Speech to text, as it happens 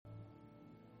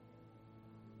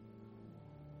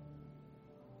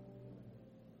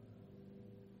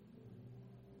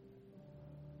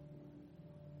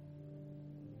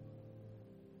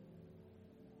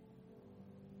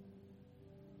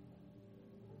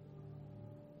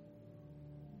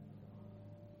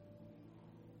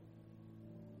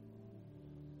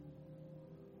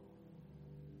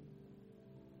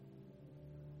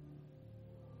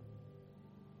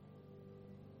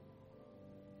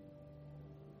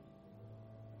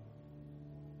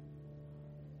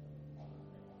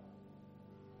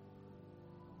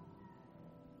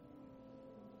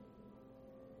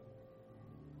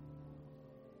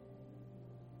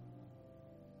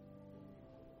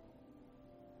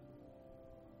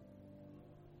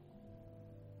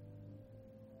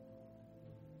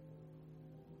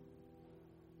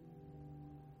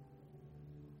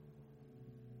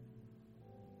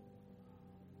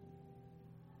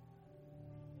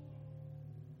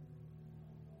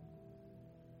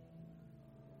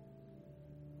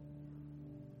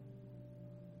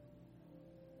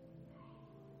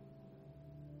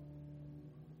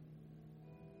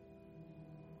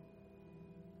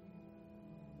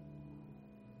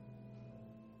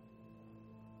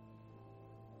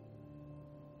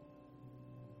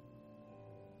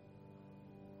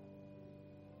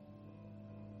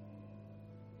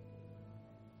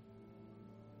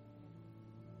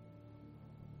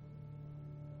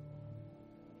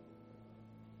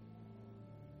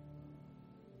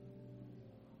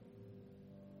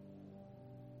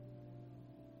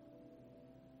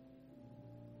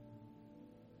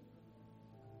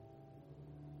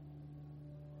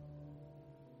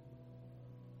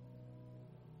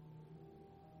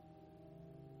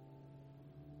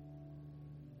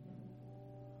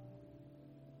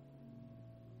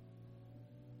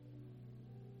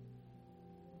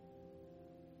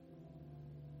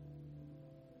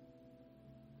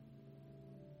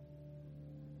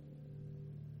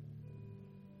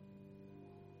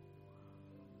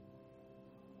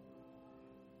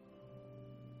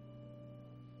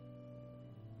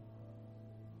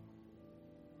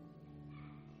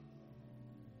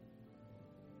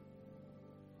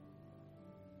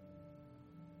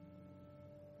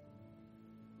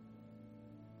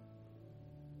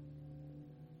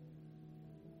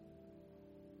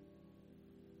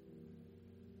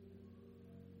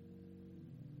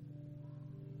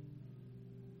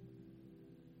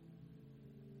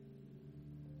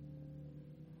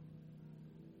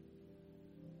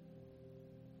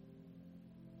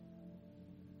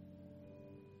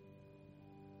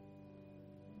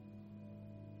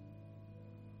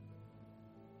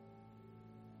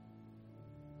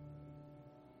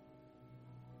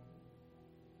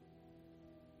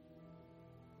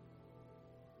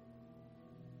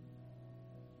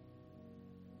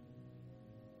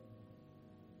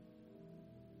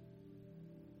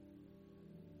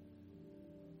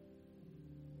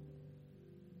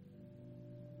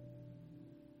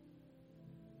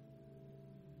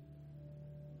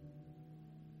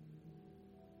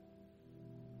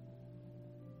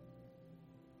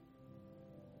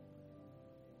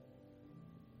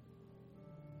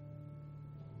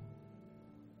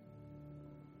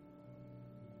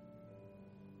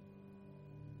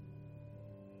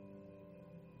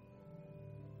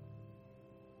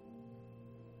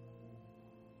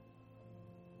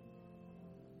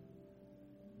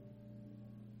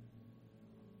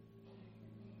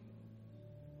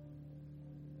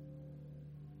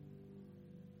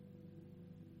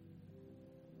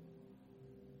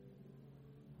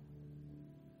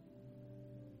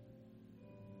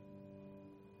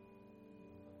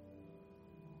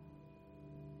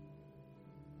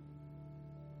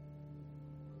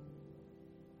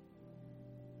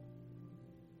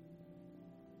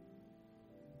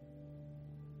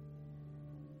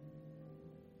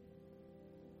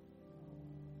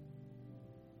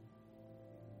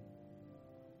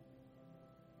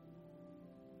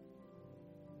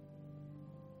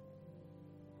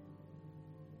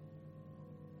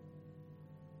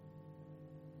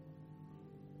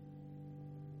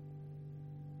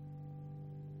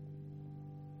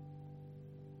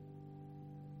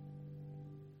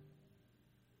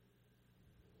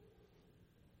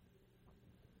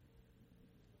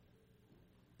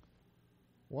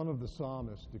One of the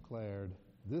psalmists declared,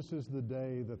 "This is the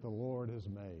day that the Lord has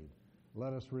made.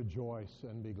 Let us rejoice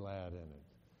and be glad in it."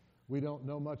 We don't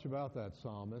know much about that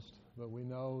psalmist, but we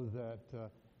know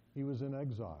that he was in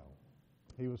exile.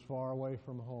 He was far away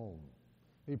from home.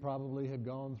 He probably had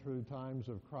gone through times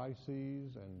of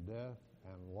crises and death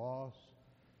and loss,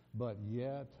 but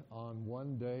yet on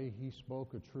one day he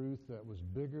spoke a truth that was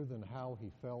bigger than how he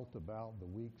felt about the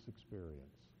week's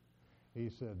experience. He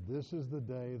said, "This is the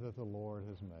day that the Lord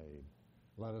has made.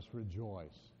 Let us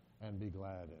rejoice and be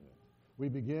glad in it." We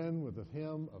begin with a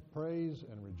hymn of praise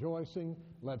and rejoicing.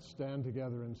 Let's stand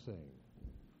together and sing.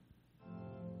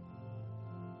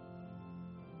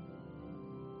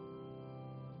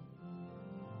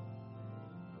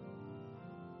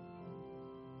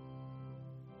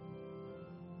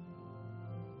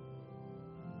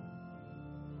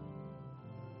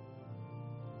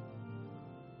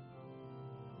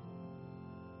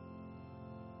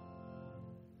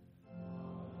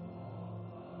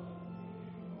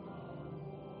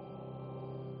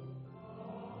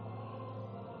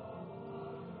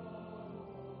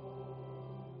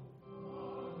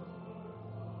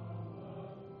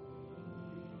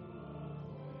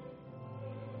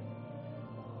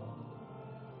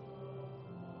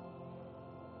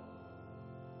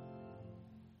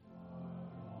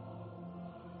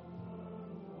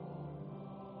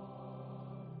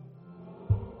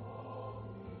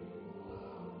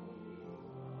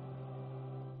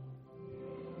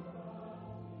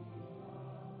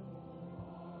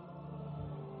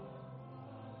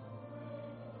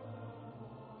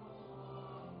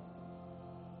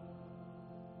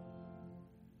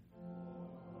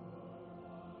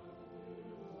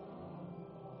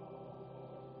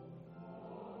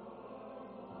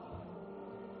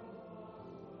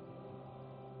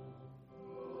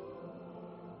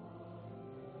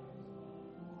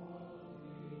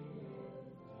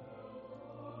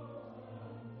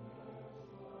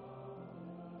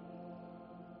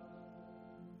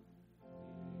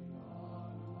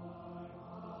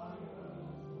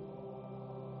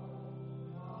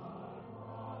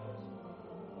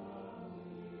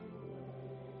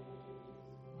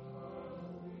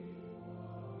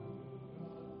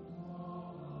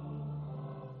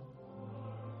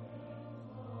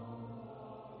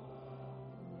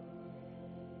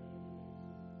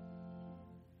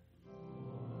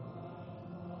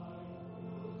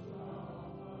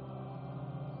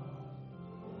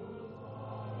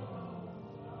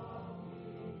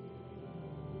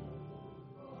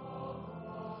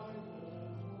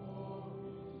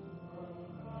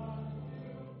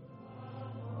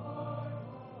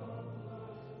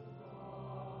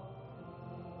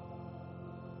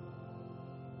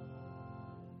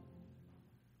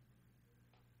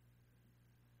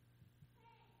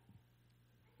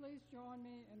 Please join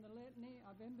me in the litany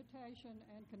of invitation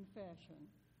and confession.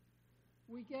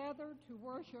 We gather to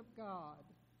worship God.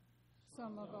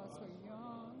 Some of us are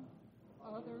young,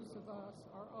 others of us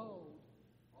are old.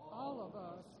 All of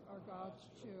us are God's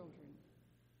children.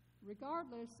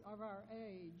 Regardless of our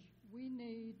age, we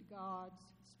need God's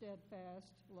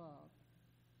steadfast love.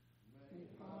 May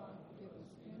God give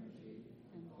us energy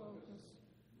and focus,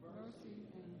 mercy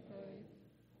and faith,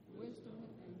 wisdom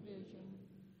and vision,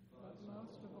 but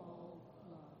most of all,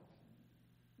 love.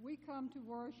 We come to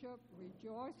worship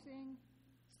rejoicing,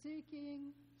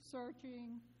 seeking,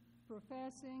 searching,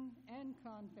 professing, and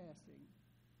confessing.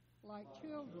 Like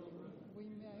children, we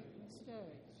make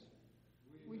mistakes.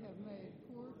 We have made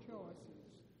poor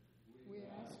choices. We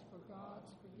ask for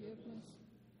God's forgiveness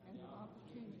and the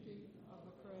opportunity of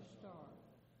a fresh start.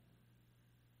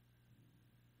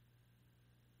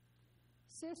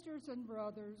 Sisters and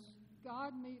brothers,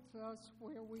 God meets us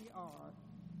where we are.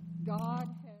 God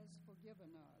has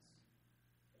forgiven us.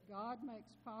 God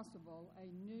makes possible a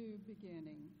new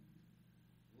beginning.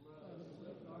 Let us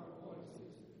lift our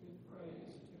voices in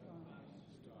praise to God.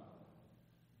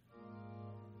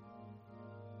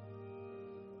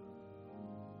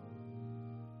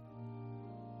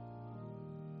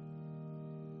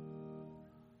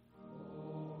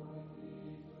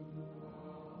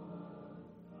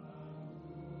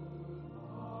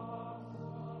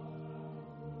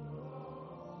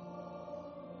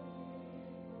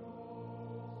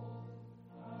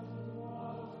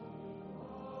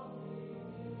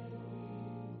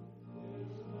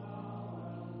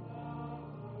 Now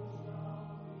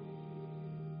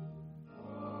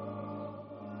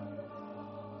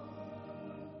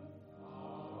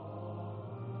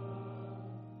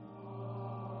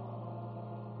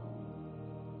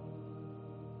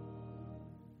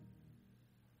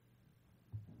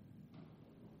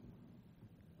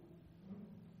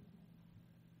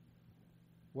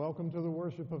Welcome to the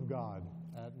worship of God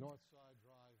at Northside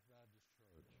Drive Baptist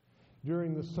Church.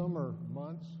 During the summer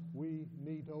months, we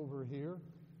meet over here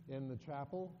in the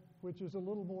chapel, which is a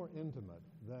little more intimate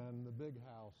than the big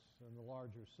house and the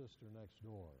larger sister next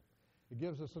door. It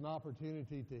gives us an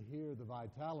opportunity to hear the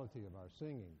vitality of our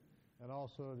singing and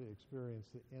also to experience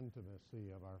the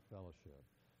intimacy of our fellowship.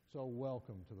 So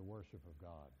welcome to the worship of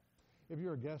God. If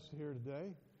you're a guest here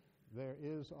today, there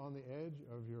is on the edge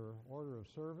of your order of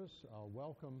service a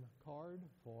welcome card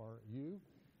for you.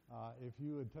 If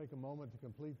you would take a moment to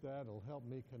complete that, it'll help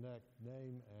me connect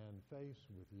name and face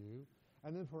with you.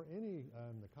 And then for any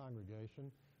in the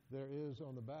congregation, there is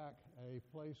on the back a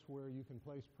place where you can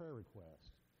place prayer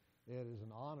requests. It is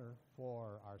an honor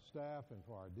for our staff and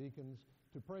for our deacons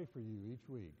to pray for you each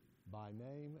week by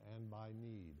name and by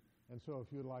need. And so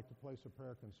if you'd like to place a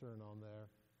prayer concern on there,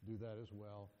 do that as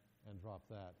well and drop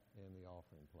that in the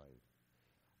offering plate.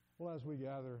 Well, as we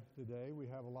gather today, we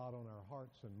have a lot on our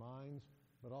hearts and minds,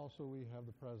 but also we have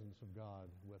the presence of God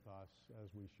with us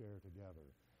as we share together.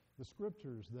 The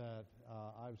scriptures that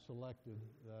I've selected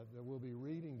that we'll be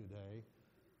reading today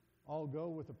all go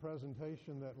with the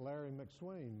presentation that Larry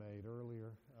McSwain made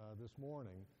earlier this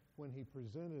morning when he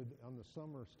presented on the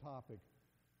summer's topic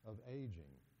of aging.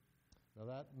 Now,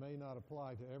 that may not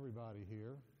apply to everybody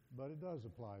here, but it does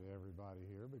apply to everybody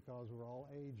here because we're all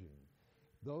aging.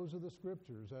 Those are the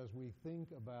scriptures as we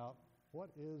think about what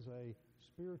is a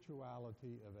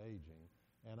spirituality of aging,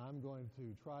 and I'm going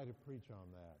to try to preach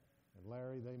on that. And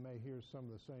Larry, they may hear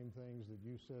some of the same things that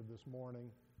you said this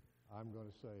morning, I'm going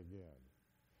to say again.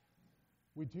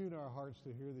 We tune our hearts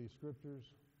to hear these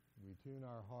scriptures. We tune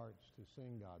our hearts to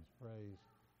sing God's praise.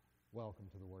 Welcome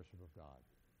to the worship of God.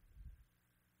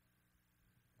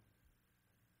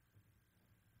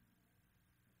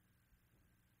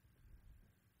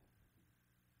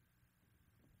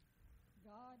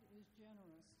 God is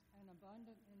generous and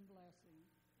abundant in blessing.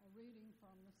 A reading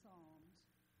from the Psalms.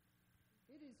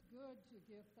 It is good to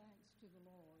give thanks to the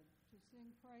Lord, to sing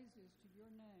praises to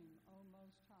your name, O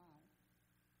Most High,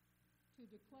 to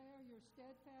declare your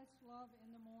steadfast love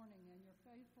in the morning and your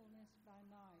faithfulness by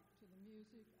night to the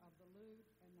music of the lute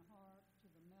and the harp,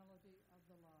 to the melody of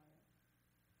the lyre.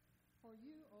 For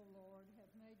you, O Lord,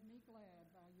 have made me glad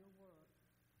by your work.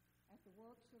 At the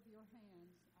works of your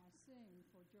hands I sing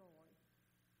for joy.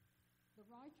 The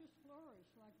righteous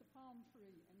flourish like the palm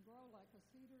tree and grow like a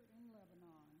cedar in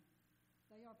Lebanon.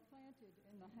 They are planted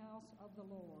in the house of the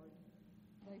Lord.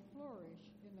 They flourish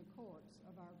in the courts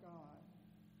of our God.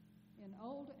 In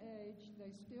old age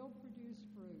they still produce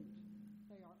fruit.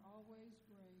 They are always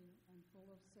green and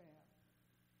full of sap,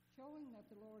 showing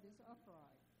that the Lord is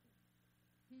upright.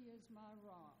 He is my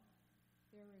rock.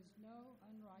 There is no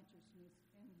unrighteousness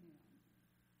in him.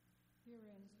 Here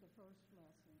ends the first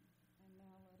lesson. And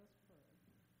now let us pray.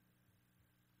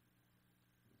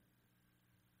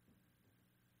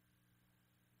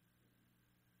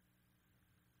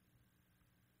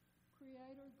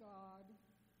 Creator God,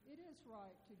 it is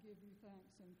right to give you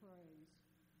thanks and praise.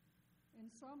 In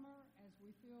summer, as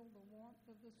we feel the warmth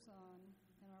of the sun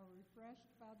and are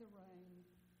refreshed by the rain,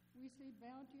 we see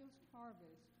bounteous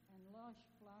harvest and lush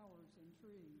flowers and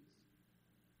trees.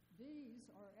 These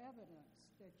are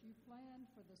evidence that you planned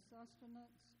for the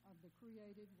sustenance of the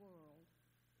created world,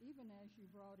 even as you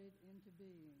brought it into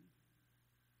being.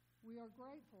 We are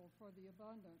grateful for the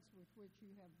abundance with which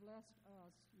you have blessed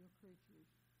us, your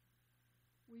creatures.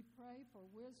 We pray for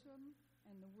wisdom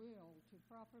and the will to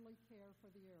properly care for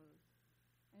the earth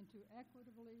and to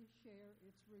equitably share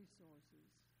its resources.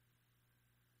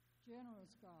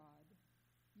 Generous God,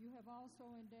 you have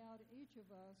also endowed each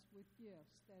of us with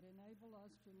gifts that enable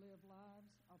us to live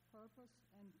lives of purpose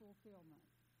and fulfillment.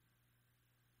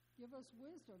 Give us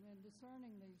wisdom in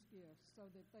discerning these gifts so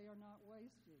that they are not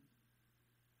wasted.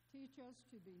 Teach us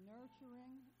to be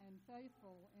nurturing and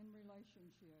faithful in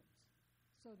relationships,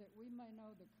 so that we may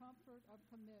know the comfort of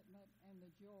commitment and the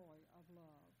joy of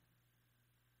love.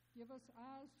 Give us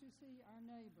eyes to see our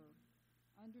neighbor,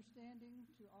 understanding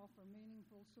to offer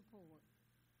meaningful support.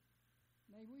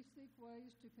 May we seek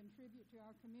ways to contribute to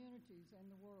our communities and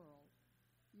the world,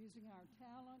 using our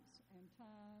talents and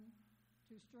time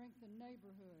to strengthen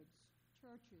neighborhoods,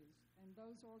 churches, and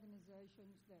those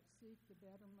organizations that seek the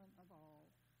betterment of all,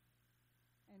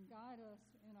 and guide us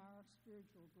in our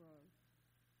spiritual growth.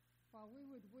 While we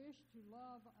would wish to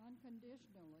love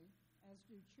unconditionally, as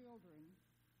do children,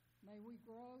 may we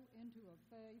grow into a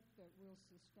faith that will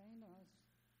sustain us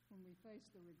when we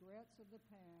face the regrets of the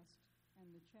past and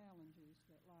the challenges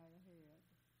that lie ahead.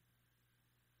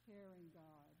 Caring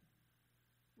God,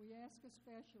 we ask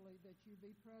especially that you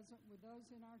be present with those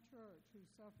in our church who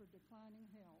suffer declining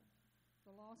health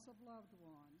the loss of loved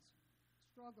ones,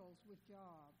 struggles with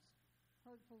jobs,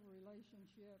 hurtful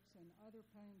relationships, and other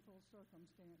painful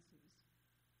circumstances.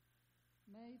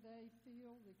 May they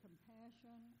feel the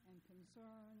compassion and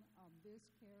concern of this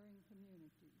caring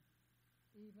community,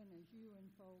 even as you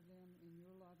enfold them in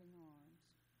your loving arms.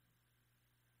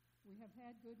 We have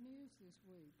had good news this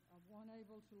week of one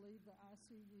able to leave the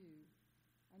ICU,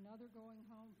 another going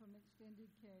home from extended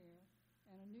care,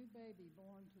 and a new baby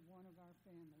born to one of our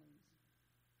families.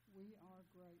 We are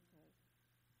grateful.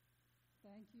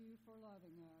 Thank you for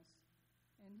loving us.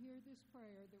 And hear this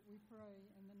prayer that we pray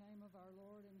in the name of our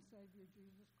Lord and Savior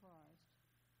Jesus Christ,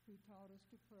 who taught us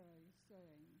to pray,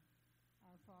 saying,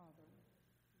 Our Father,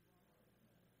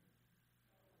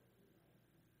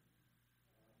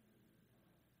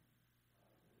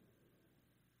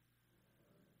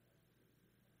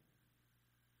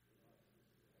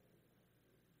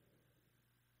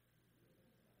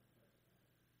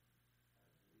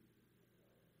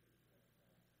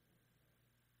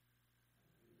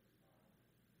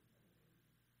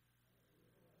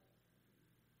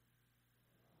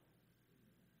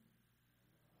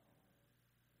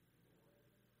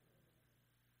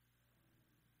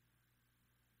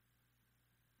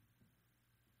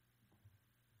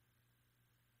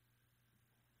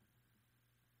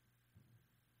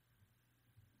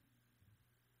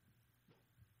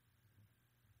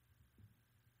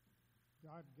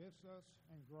 God gifts us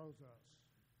and grows us.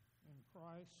 In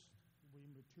Christ, we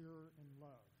mature in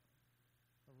love.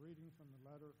 A reading from the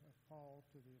letter of Paul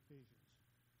to the Ephesians.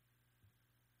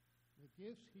 The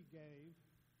gifts he gave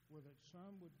were that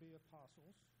some would be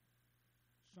apostles,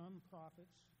 some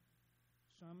prophets,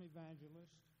 some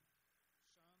evangelists, some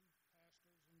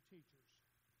pastors and teachers,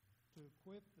 to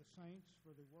equip the saints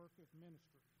for the work of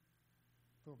ministry,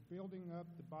 for building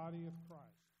up the body of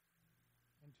Christ,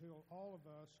 until all of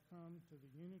us come to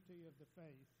the unity of the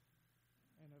faith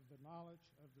and of the knowledge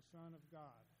of the Son of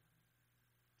God,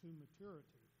 to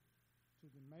maturity, to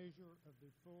the measure of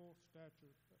the full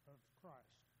stature of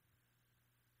Christ.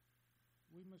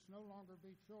 We must no longer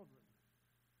be children,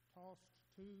 tossed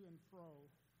to and fro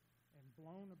and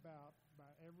blown about by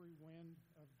every wind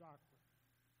of doctrine,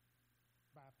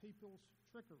 by people's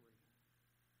trickery,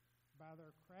 by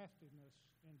their craftiness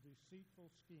and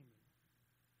deceitful scheming.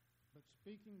 But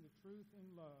speaking the truth in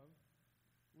love,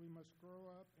 we must grow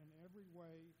up in every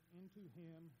way into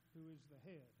him who is the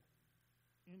head,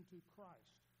 into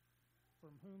Christ,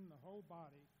 from whom the whole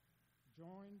body,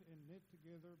 joined and knit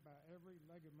together by every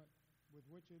ligament with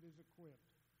which it is equipped,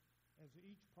 as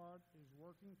each part is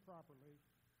working properly,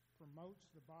 promotes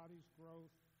the body's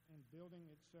growth and building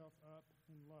itself up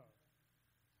in love.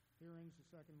 Here ends the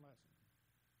second lesson.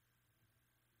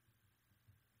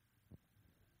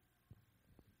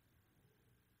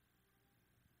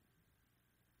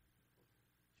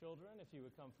 Children, if you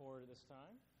would come forward at this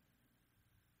time.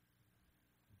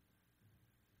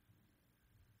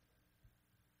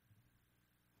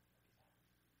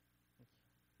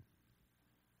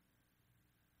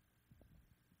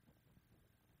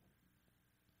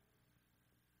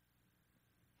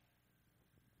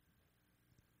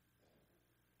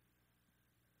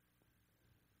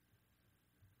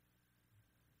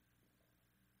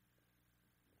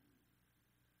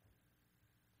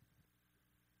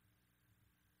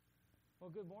 Well,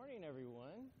 good morning,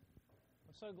 everyone.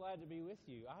 I'm so glad to be with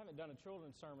you. I haven't done a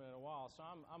children's sermon in a while, so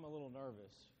I'm a little nervous.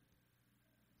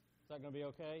 Is that going to be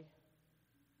okay?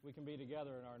 We can be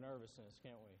together in our nervousness,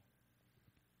 can't we?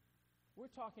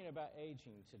 We're talking about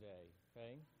aging today,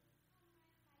 okay?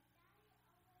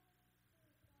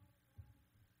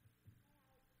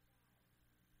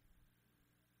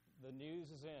 The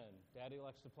news is in. Daddy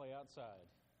likes to play outside.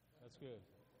 That's good.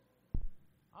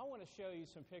 I want to show you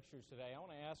some pictures today. I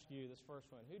want to ask you this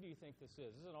first one. Who do you think this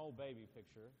is? This is an old baby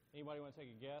picture. Anybody want to take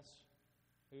a guess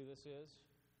who this is?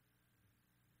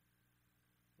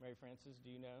 Mary Frances,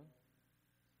 do you know?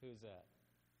 Who's that?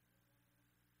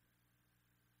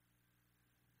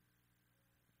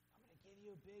 I'm going to give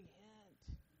you a big hint.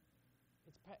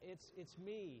 It's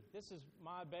me. This is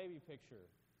my baby picture,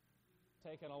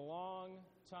 taken a long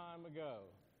time ago.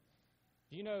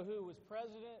 Do you know who was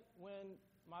president when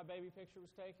my baby picture was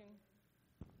taken?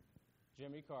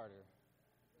 Jimmy Carter.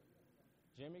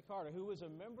 Jimmy Carter, who was a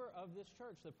member of this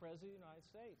church, the President of the United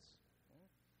States.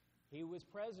 He was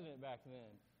president back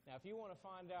then. Now, if you want to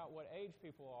find out what age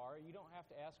people are, you don't have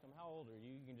to ask them, how old are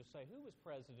you? You can just say, who was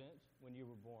president when you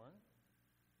were born?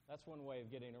 That's one way of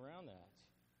getting around that.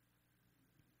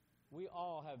 We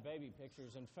all have baby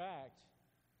pictures. In fact,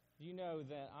 do you know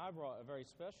that I brought a very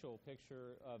special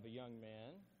picture of a young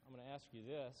man? I'm going to ask you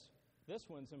this. This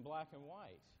one's in black and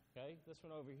white, okay? This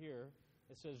one over here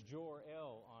It says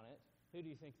Jor-El on it. Who do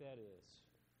you think that is?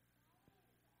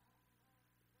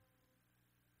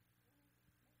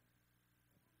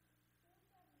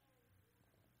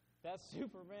 That's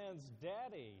Superman's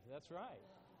daddy. That's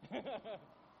right.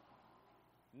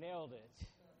 Nailed it.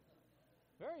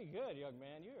 Very good, young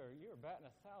man. You're batting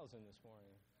 1,000 this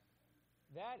morning.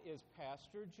 That is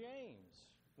Pastor James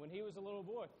when he was a little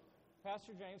boy.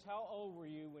 Pastor James, how old were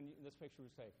you when this picture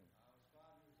was taken? I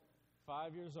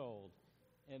was 5 years old. 5 years old.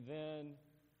 And then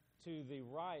to the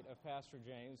right of Pastor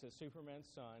James is Superman's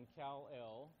son,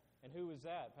 Kal-El. And who is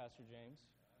that, Pastor James?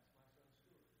 That's my son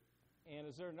Stuart. And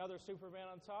is there another Superman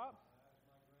on top? That's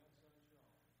my grandson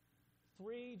Sean.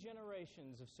 3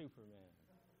 generations of Superman.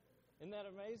 Isn't that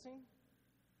amazing?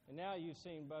 And now you've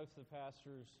seen both the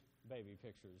pastor's baby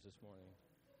pictures this morning.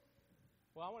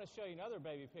 Well, I want to show you another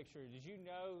baby picture. Did you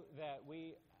know that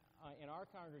we, in our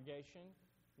congregation,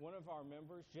 one of our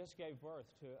members just gave birth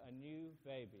to a new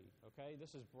baby, okay?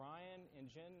 This is Brian and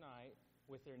Jen Knight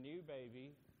with their new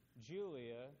baby,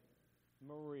 Julia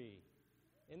Marie.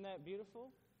 Isn't that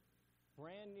beautiful?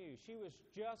 Brand new. She was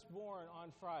just born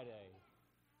on Friday.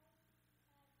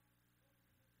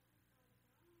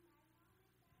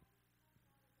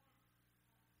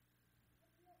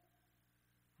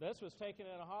 This was taken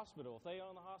in a hospital. If they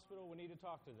own the hospital, we need to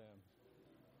talk to them.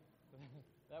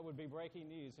 That would be breaking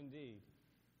news indeed.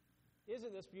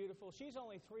 Isn't this beautiful? She's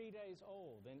only 3 days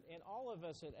old, and all of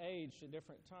us had aged at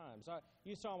different times.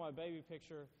 You saw my baby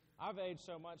picture. I've aged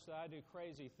so much that I do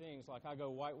crazy things, like I go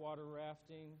whitewater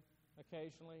rafting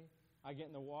occasionally. I get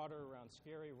in the water around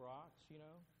scary rocks, you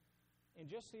know. And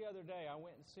just the other day, I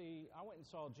went and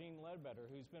saw Gene Ledbetter,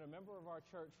 who's been a member of our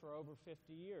church for over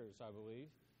 50 years, I believe.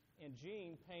 And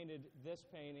Gene painted this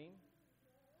painting.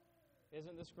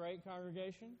 Isn't this great,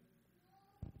 congregation?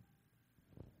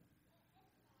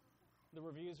 The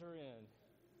reviews are in.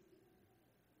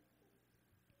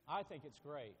 I think it's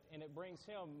great, and it brings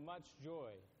him much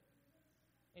joy.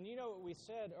 And you know what we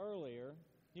said earlier?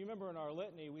 Do you remember in our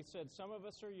litany, we said some of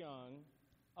us are young,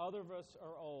 other of us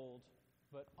are old,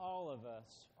 but all of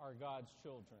us are God's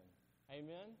children.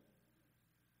 Amen?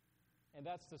 And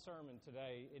that's the sermon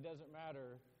today. It doesn't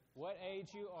matter what age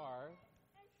you are.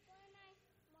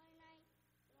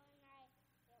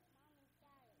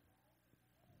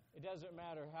 It doesn't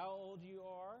matter how old you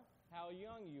are, how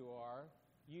young you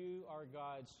are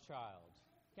God's child.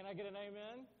 Can I get an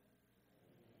amen?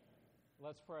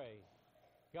 Let's pray.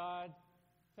 God,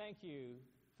 thank you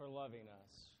for loving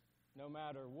us, no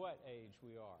matter what age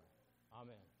we are.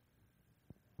 Amen.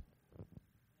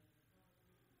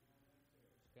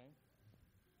 Okay.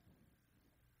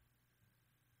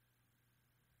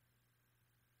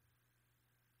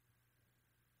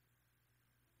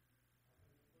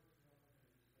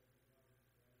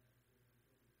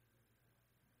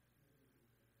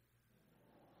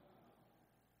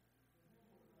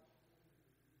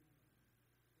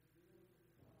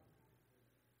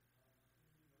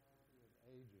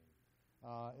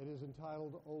 It is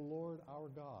entitled, O Lord our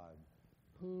God,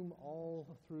 whom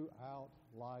all throughout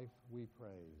life we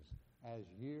praise, as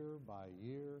year by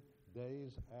year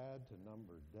days add to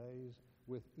numbered days,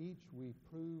 with each we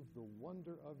prove the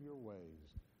wonder of your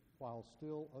ways, while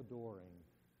still adoring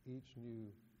each new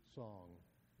song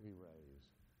we raise.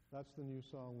 That's the new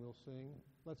song we'll sing.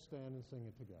 Let's stand and sing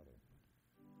it together.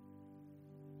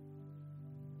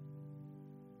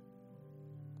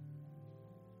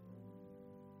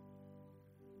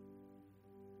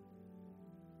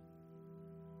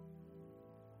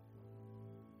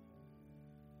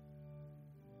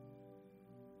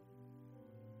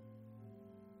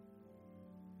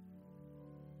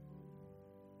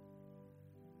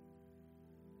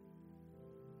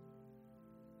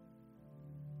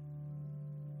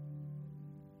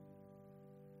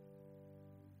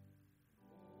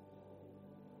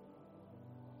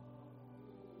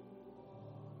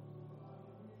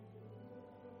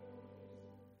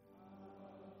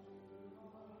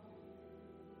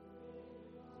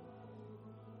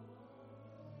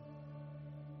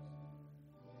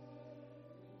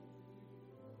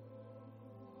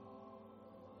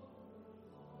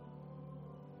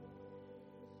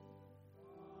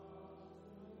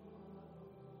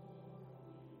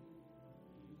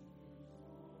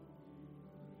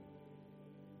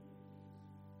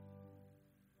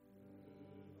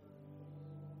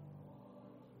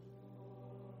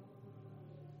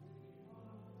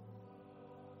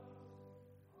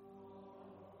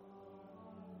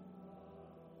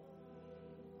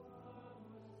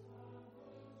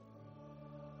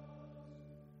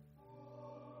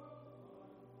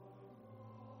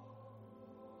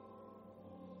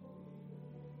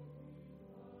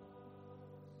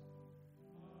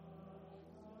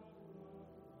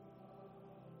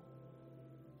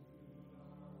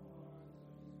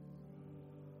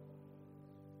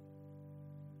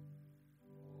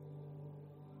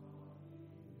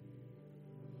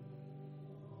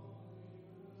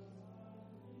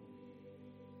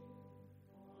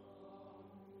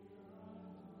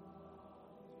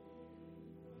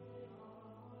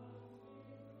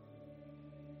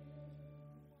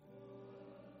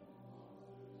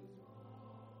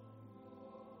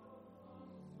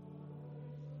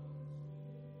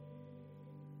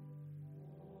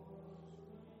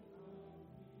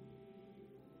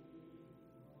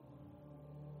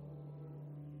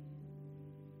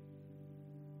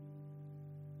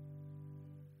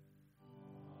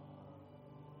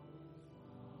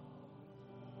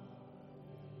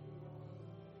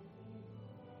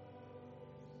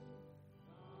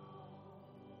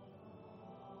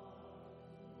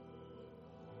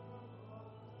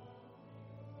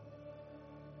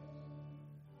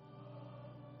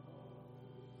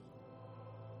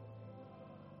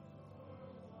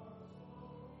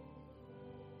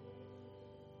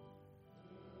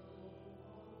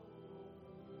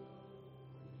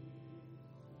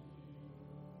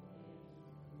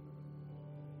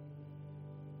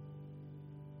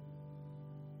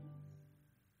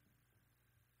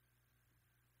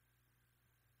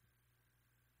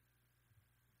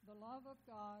 love of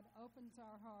God opens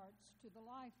our hearts to the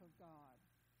life of God.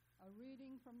 A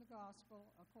reading from the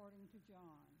Gospel according to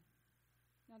John.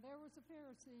 Now there was a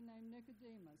Pharisee named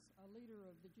Nicodemus, a leader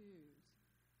of the Jews.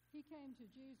 He came to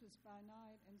Jesus by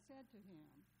night and said to him,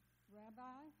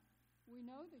 "Rabbi, we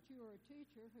know that you are a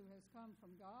teacher who has come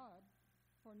from God,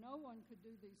 for no one could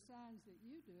do these signs that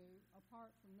you do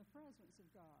apart from the presence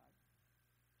of God."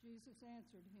 Jesus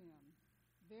answered him,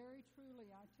 "Very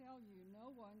truly I tell you, no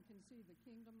one can see the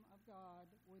kingdom of God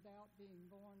without being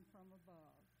born from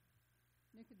above."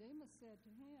 Nicodemus said to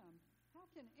him, "How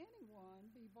can anyone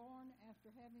be born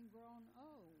after having grown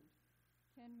old?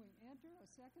 Can we enter a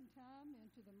second time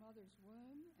into the mother's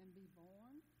womb and be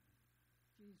born?"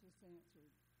 Jesus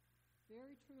answered,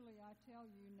 "Very truly I tell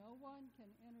you, no one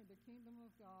can enter the kingdom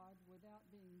of God without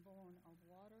being born of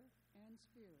water and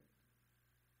spirit.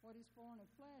 What is born of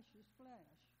flesh is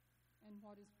flesh, and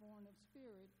what is born of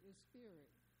spirit is spirit.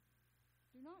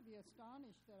 Do not be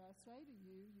astonished that I say to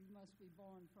you, you must be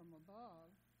born from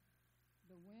above.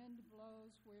 The wind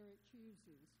blows where it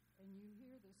chooses, and you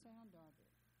hear the sound of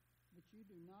it, but you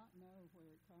do not know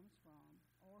where it comes from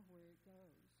or where it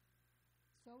goes.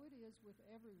 So it is with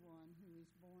everyone who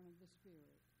is born of the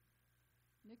Spirit."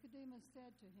 Nicodemus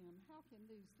said to him, "How can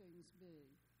these things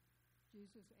be?"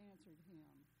 Jesus answered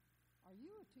him, "Are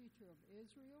you a teacher of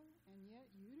Israel, and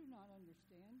yet you do not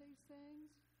understand these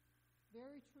things?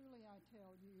 Very truly I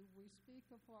tell you, we speak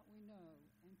of what we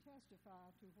know and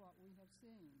testify to what we have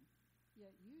seen,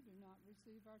 yet you do not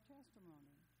receive our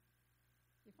testimony.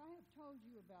 If I have told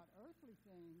you about earthly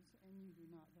things and you do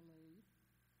not believe,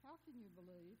 how can you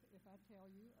believe if I tell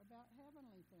you about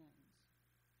heavenly things?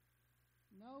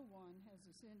 No one has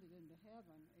ascended into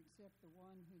heaven except the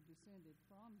one who descended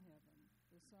from heaven,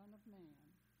 the Son of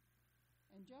Man.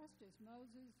 And just as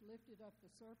Moses lifted up the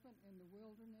serpent in the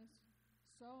wilderness,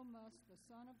 so must the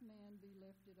Son of Man be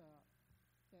lifted up,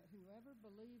 that whoever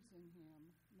believes in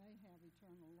him may have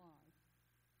eternal life.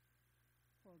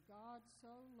 For God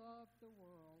so loved the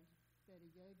world that he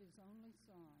gave his only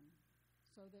Son,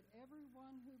 so that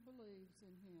everyone who believes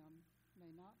in him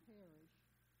may not perish,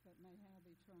 but may have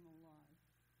eternal life.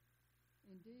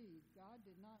 Indeed, God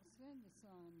did not send the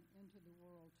Son into the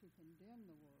world to condemn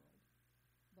the world,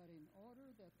 but in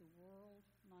order that the world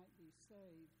might be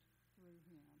saved through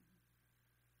him."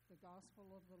 The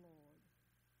Gospel of the Lord.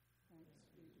 Thanks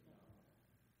be to God.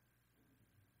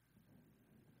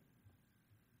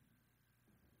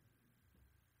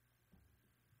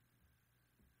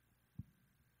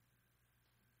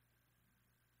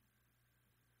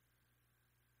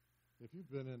 If you've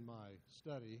been in my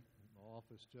study, my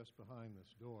office just behind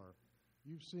this door,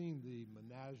 you've seen the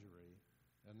menagerie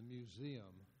and the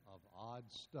museum of odd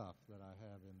stuff that I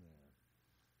have in there.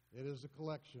 It is a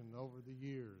collection over the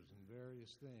years and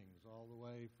various things, all the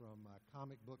way from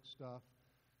comic book stuff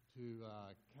to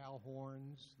cow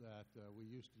horns that we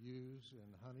used to use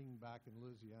in hunting back in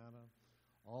Louisiana,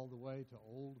 all the way to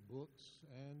old books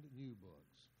and new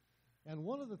books. And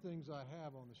one of the things I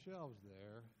have on the shelves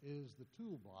there is the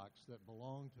toolbox that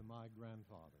belonged to my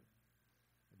grandfather.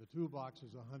 The toolbox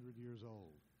is 100 years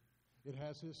old. It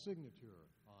has his signature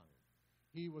on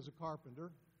it. He was a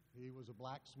carpenter, he was a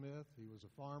blacksmith, he was a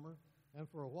farmer, and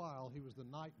for a while he was the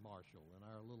night marshal in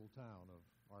our little town of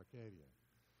Arcadia.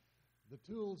 The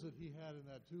tools that he had in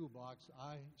that toolbox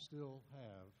I still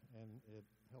have, and it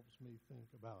helps me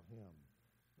think about him.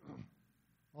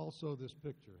 Also, this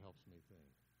picture helps me think.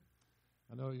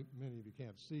 I know many of you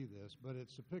can't see this, but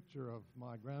it's a picture of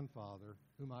my grandfather,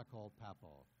 whom I call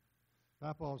Papaw.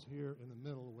 Papaw's here in the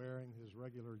middle wearing his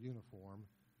regular uniform,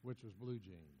 which was blue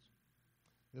jeans.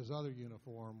 His other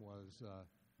uniform was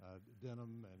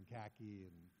denim and khaki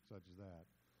and such as that.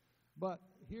 But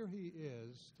here he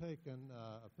is, taken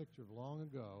a picture of long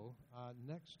ago,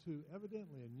 next to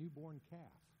evidently a newborn calf.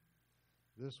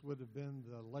 This would have been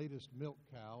the latest milk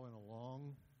cow in a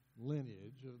long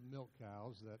lineage of milk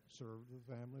cows that served the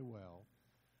family well.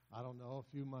 I don't know,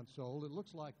 a few months old. It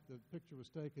looks like the picture was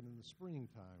taken in the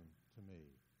springtime to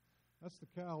me. That's the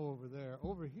cow over there.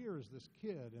 Over here is this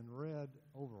kid in red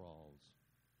overalls.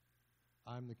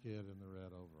 I'm the kid in the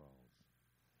red overalls.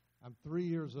 I'm 3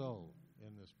 years old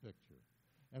in this picture.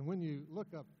 And when you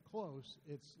look up close,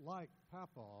 it's like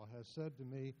Papaw has said to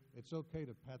me, it's okay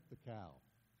to pet the cow.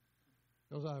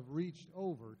 Because I've reached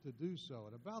over to do so.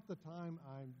 And about the time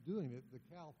I'm doing it, the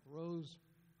cow throws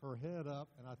her head up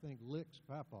and I think licks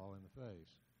Papaw in the face.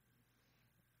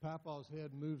 Papaw's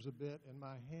head moves a bit and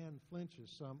my hand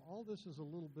flinches some. All this is a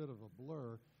little bit of a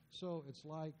blur, so it's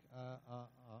like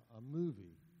a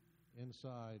movie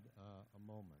inside a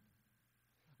moment.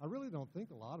 I really don't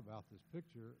think a lot about this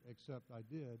picture, except I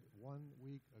did 1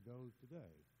 week ago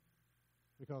today.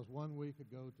 because 1 week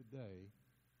ago today,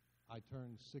 I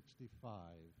turned 65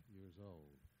 years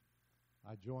old.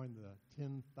 I joined the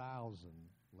 10,000,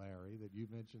 Larry, that you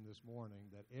mentioned this morning,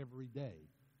 that every day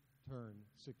turn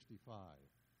 65.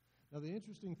 Now, the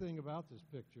interesting thing about this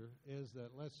picture is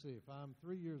that, let's see, if I'm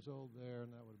 3 years old there,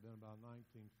 and that would have been about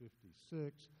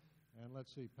 1956, and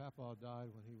let's see, Papa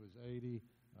died when he was 80.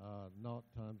 Naught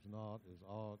times naught is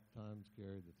odd times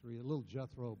carry the 3. A little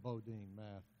Jethro Bodine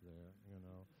math there, you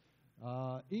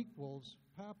know. Equals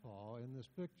Papa in this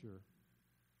picture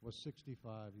was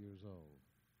 65 years old.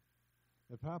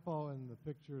 If Papa in the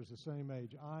picture is the same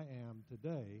age I am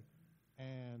today,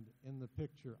 and in the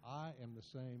picture I am the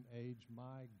same age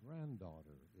my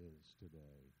granddaughter is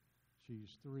today.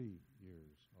 She's 3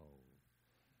 years old.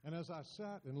 And as I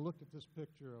sat and looked at this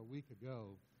picture a week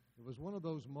ago, it was one of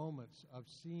those moments of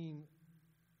seeing,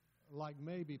 like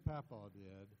maybe Papa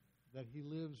did, that he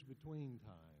lives between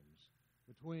times,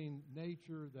 between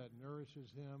nature that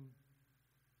nourishes him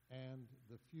and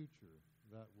the future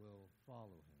that will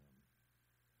follow him.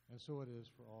 And so it is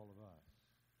for all of us.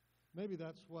 Maybe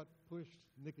that's what pushed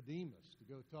Nicodemus to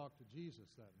go talk to Jesus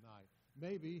that night.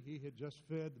 Maybe he had just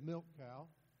fed the milk cow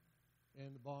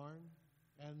in the barn,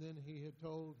 and then he had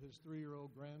told his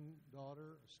 3-year-old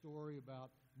granddaughter a story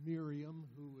about Miriam,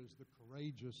 who was the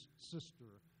courageous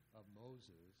sister of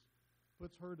Moses.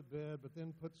 Puts her to bed, but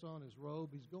then puts on his robe.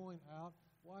 He's going out.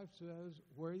 Wife says,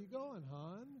 "Where are you going,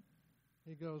 hon?"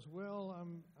 He goes, "Well,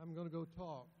 I'm going to go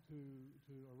talk to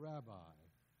a rabbi."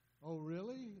 "Oh,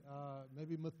 really?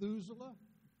 Maybe Methuselah?"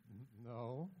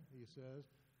 "No," he says.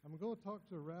 "I'm going to talk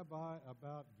to a rabbi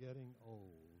about getting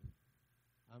old.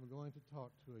 I'm going to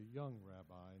talk to a young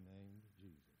rabbi named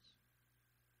Jesus."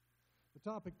 The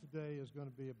topic today is going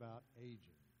to be about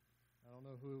aging. I don't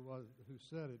know who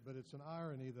said it, but it's an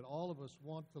irony that all of us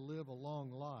want to live a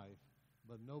long life,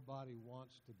 but nobody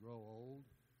wants to grow old.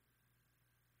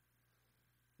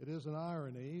 It is an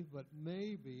irony, but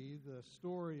maybe the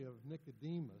story of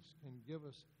Nicodemus can give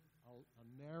us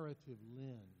a narrative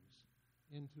lens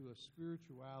into a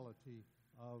spirituality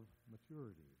of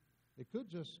maturity. It could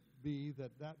just be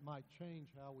that might change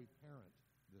how we parent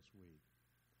this week,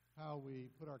 how we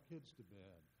put our kids to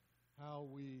bed, how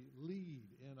we lead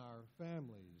in our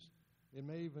families. It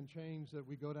may even change that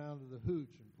we go down to the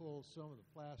hooch and pull some of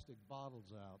the plastic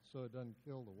bottles out so it doesn't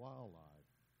kill the wildlife.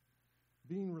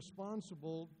 Being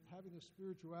responsible, having a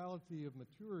spirituality of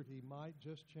maturity might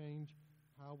just change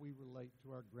how we relate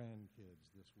to our grandkids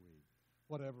this week,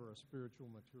 whatever a spiritual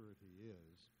maturity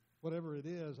is. Whatever it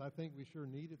is, I think we sure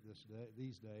need it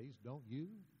these days, don't you?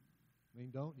 I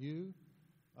mean, don't you?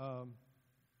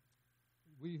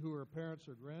 We who are parents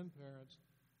or grandparents,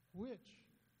 which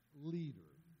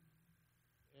leader,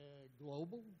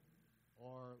 global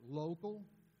or local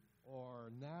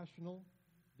or national,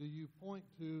 do you point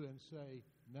to and say,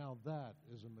 now that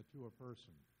is a mature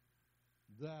person?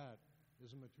 That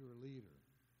is a mature leader.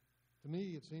 To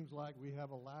me, it seems like we have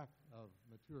a lack of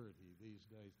maturity these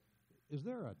days. Is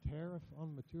there a tariff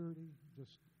on maturity?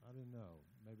 I didn't know.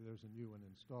 Maybe there's a new one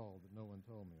installed that no one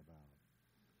told me about.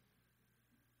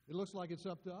 It looks like it's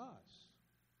up to us.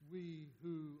 We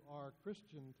who are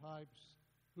Christian types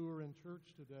who are in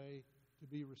church today to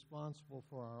be responsible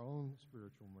for our own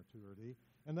spiritual maturity.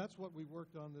 And that's what we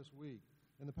worked on this week.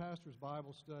 In the pastor's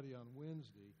Bible study on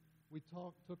Wednesday, we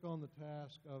took on the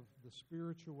task of the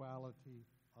spirituality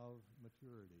of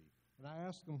maturity. And I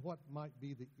asked them what might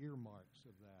be the earmarks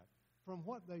of that. From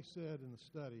what they said in the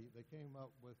study, they came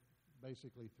up with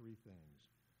basically 3 things.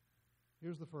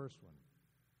 Here's the first one.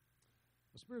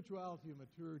 A spirituality of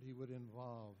maturity would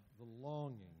involve the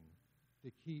longing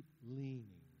to keep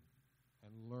leaning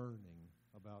and learning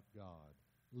about God,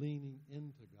 leaning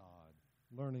into God,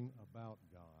 learning about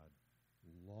God,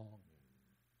 longing.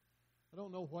 I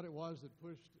don't know what it was that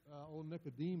pushed old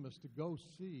Nicodemus to go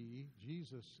see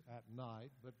Jesus at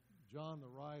night, but John the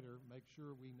writer makes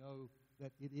sure we know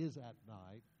that it is at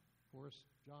night. Of course,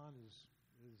 John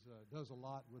does a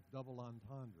lot with double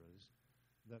entendres,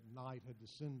 that night had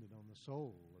descended on the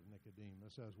soul of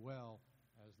Nicodemus as well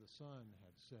as the sun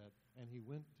had set, and he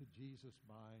went to Jesus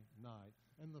by night.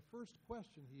 And the first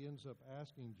question he ends up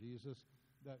asking Jesus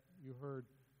that you heard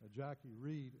Jackie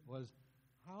read was,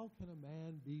 how can a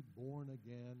man be born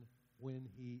again when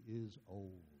he is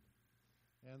old?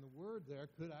 And the word there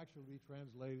could actually be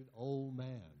translated old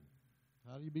man.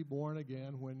 How do you be born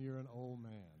again when you're an old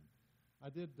man?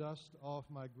 I did dust off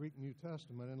my Greek New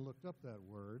Testament and looked up that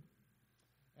word.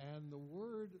 And the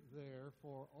word there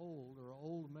for old or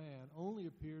old man only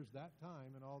appears that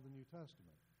time in all the New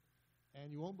Testament.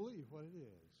 And you won't believe what it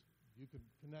is. You could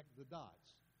connect the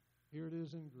dots. Here it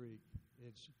is in Greek.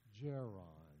 It's geron.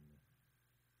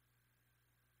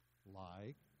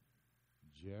 like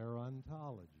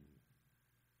gerontology,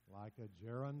 like a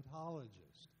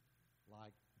gerontologist,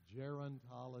 like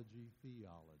gerontology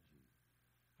theology.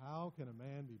 How can a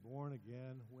man be born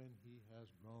again when he has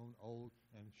grown old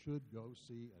and should go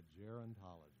see a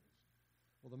gerontologist?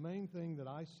 Well, the main thing that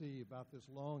I see about this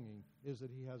longing is that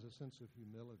he has a sense of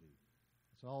humility.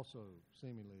 It's also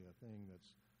seemingly a thing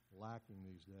that's lacking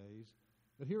these days.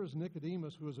 But here is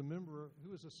Nicodemus, who is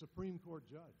a Supreme Court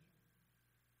judge.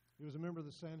 He was a member of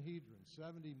the Sanhedrin,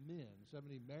 70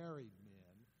 married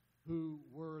men, who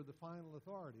were the final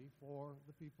authority for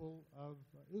the people of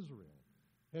Israel,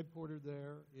 headquartered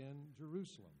there in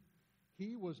Jerusalem.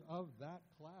 He was of that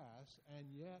class, and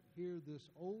yet here this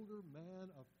older man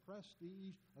of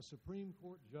prestige, a Supreme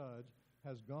Court judge,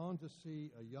 has gone to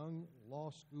see a young law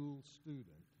school student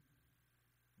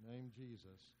named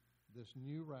Jesus, this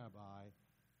new rabbi,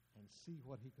 and see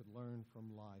what he could learn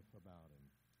from life about him.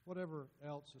 Whatever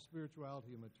else the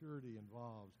spirituality and maturity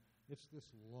involves, it's this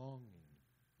longing,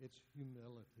 it's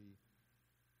humility.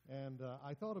 And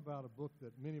I thought about a book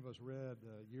that many of us read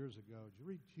years ago. Did you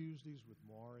read Tuesdays with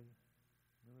Maury?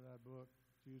 Remember that book,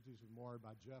 Tuesdays with Maury,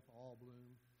 by Jeff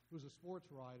Alblum, who was a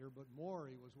sports writer, but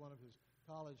Maury was one of his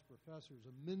college professors,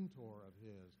 a mentor of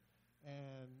his.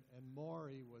 And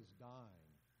Maury was dying.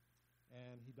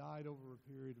 And he died over a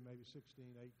period of maybe 16,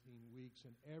 18 weeks,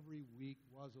 and every week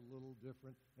was a little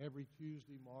different. Every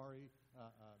Tuesday,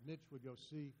 Mitch would go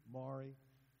see Maury,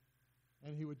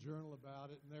 and he would journal about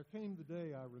it. And there came the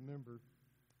day, I remember,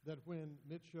 that when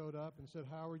Mitch showed up and said,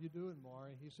 "How are you doing,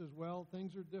 Maury?" He says, "Well,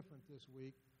 things are different this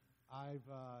week. I've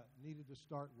needed to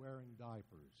start wearing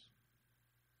diapers."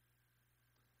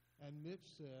 And Mitch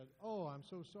said, "Oh, I'm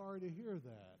so sorry to hear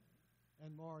that."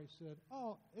 And Maury said,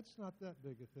 "Oh, it's not that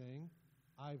big a thing.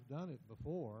 I've done it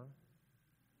before."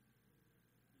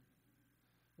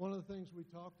 One of the things we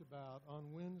talked about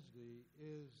on Wednesday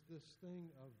is this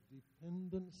thing of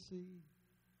dependency,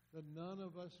 that none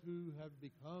of us who have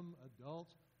become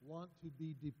adults want to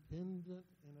be dependent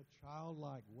in a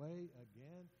childlike way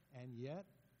again, and yet,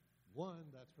 one,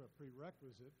 that's a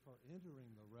prerequisite for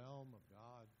entering the realm of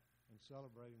God and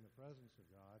celebrating the presence of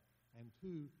God, and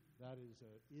two, that is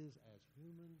as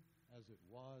human as it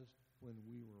was when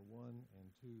we were 1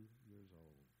 and 2 years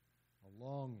old. A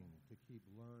longing to keep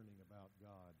learning about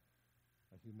God,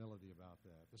 a humility about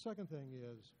that. The second thing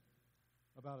is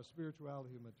about a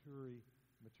spirituality of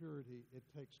maturity, it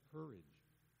takes courage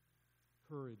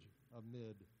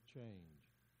amid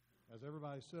change. As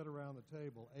everybody said around the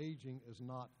table, aging is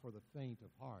not for the faint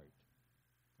of heart,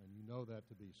 and you know that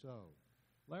to be so.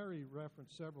 Larry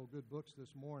referenced several good books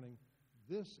this morning.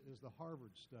 This is the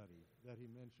Harvard study that he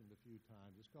mentioned a few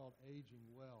times. It's called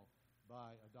Aging Well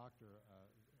by Dr.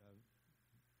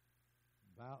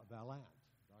 Vallant.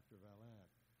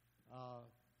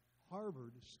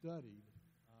 Harvard studied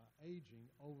aging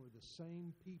over the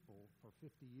same people for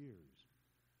 50 years.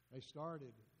 They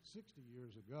started 60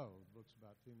 years ago, the book's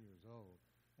about 10 years old,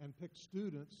 and picked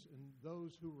students and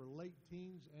those who were late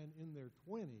teens and in their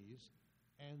 20s,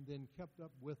 and then kept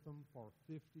up with them for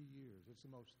 50 years. It's the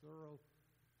most thorough,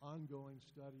 ongoing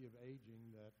study of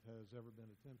aging that has ever been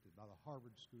attempted by the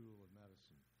Harvard School of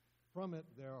Medicine. From it,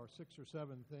 there are 6 or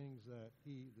 7 things that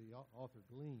the author,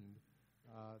 gleaned.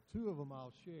 2 of them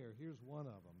I'll share. Here's one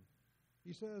of them.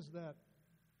 He says that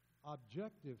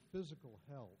objective physical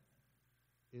health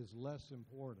is less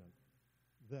important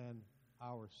than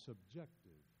our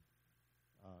subjective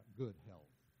good health.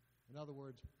 In other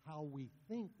words, how we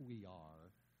think we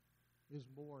are is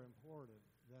more important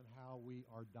than how we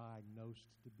are diagnosed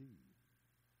to be.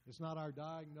 It's not our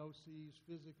diagnoses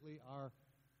physically, our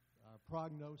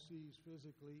prognoses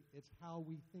physically. It's how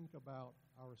we think about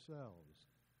ourselves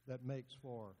that makes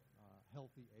for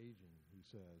healthy aging, he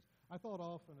says. I thought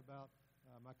often about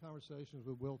my conversations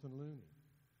with Wilton Looney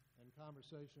and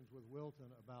conversations with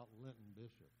Wilton about Linton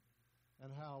Bishop,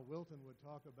 and how Wilton would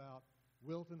talk about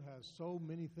Wilton has so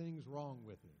many things wrong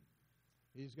with him.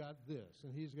 He's got this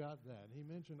and he's got that. And he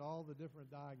mentioned all the different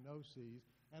diagnoses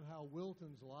and how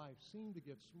Wilton's life seemed to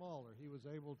get smaller. He was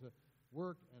able to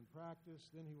work and practice,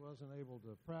 then he wasn't able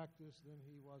to practice, then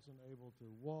he wasn't able to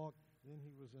walk, then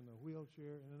he was in a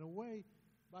wheelchair. And in a way,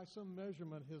 by some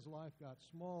measurement, his life got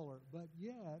smaller. But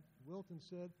yet, Wilton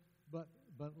said, but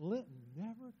Linton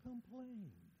never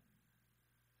complained.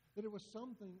 That it was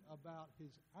something about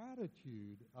his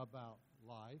attitude about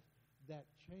life that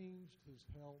changed his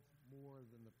health more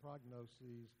than the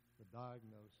prognoses, the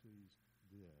diagnoses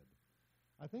did.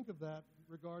 I think of that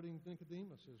regarding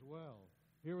Nicodemus as well.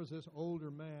 Here was this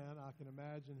older man. I can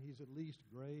imagine he's at least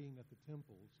graying at the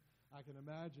temples. I can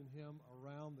imagine him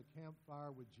around the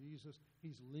campfire with Jesus.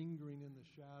 He's lingering in the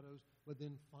shadows, but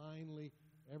then finally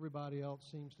everybody else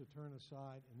seems to turn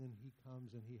aside, and then he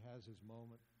comes and he has his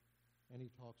moment, and he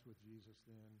talks with Jesus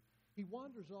then. He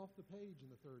wanders off the page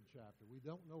in the 3rd chapter. We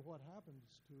don't know what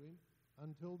happens to him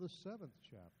until the 7th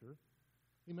chapter.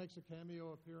 He makes a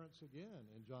cameo appearance again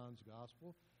in John's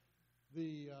Gospel.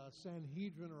 The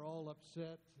Sanhedrin are all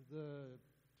upset. The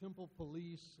temple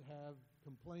police have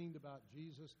complained about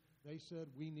Jesus. They said,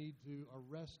 we need to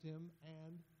arrest him,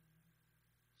 and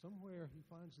somewhere he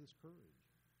finds this courage.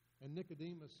 And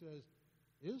Nicodemus says,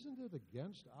 isn't it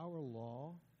against our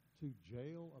law to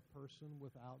jail a person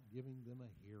without giving them a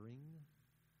hearing?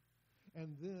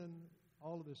 And then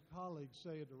all of his colleagues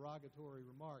say a derogatory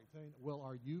remark, saying, well,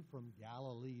 are you from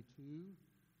Galilee too?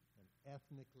 And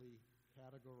ethnically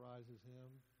categorizes him.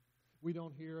 We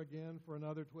don't hear again for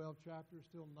another 12 chapters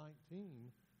till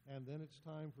 19, and then it's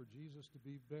time for Jesus to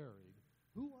be buried.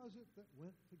 Who was it that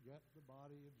went to get the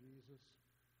body of Jesus?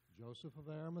 Joseph of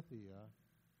Arimathea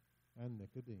and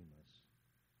Nicodemus.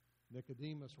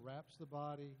 Nicodemus wraps the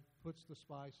body, puts the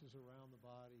spices around the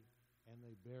body, and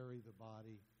they bury the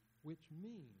body, which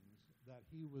means that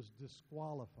he was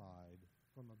disqualified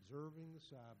from observing the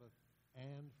Sabbath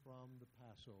and from the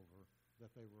Passover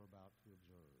that they were about to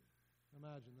observe.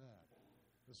 Imagine that.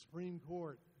 The Supreme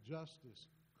Court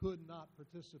justice could not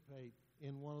participate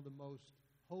in one of the most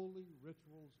holy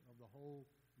rituals of the whole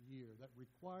year that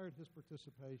required his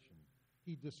participation.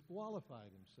 He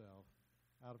disqualified himself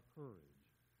out of courage.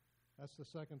 That's the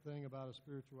second thing about a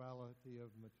spirituality of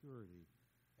maturity.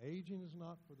 Aging is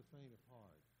not for the faint of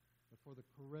heart, but for the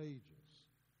courageous.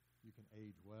 You can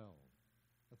age well.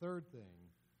 The third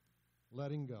thing,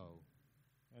 letting go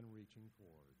and reaching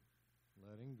forward.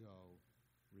 Letting go,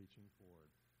 reaching forward.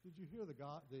 Did you hear the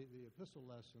epistle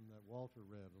lesson that Walter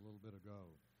read a little bit ago?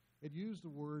 It used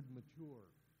the word mature.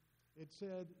 It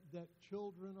said that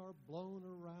children are blown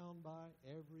around by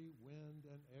every wind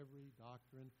and every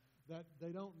doctrine, that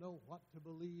they don't know what to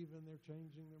believe and they're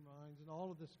changing their minds, and all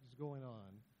of this is going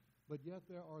on. But yet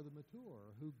there are the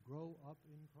mature who grow up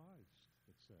in Christ,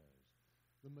 it says.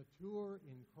 The mature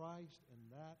in Christ, and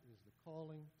that is the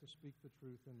calling to speak the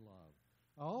truth in love.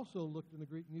 I also looked in the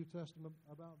Greek New Testament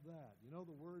about that. You know,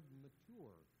 the word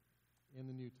mature in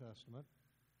the New Testament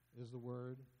is the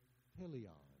word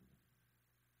teleon.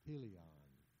 Teleon.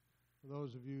 For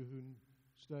those of you who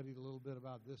studied a little bit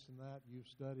about this and that, you've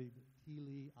studied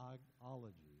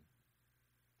teleology.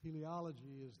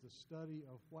 Teleology is the study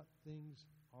of what things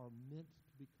are meant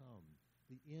to become,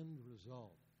 the end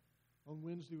result. On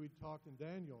Wednesday we talked, and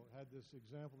Daniel had this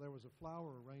example. There was a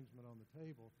flower arrangement on the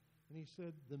table, and he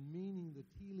said the meaning, the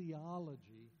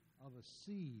teleology of a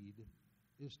seed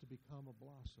is to become a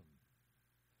blossom.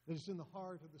 That it's in the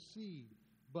heart of the seed,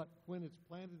 but when it's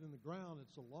planted in the ground,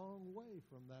 it's a long way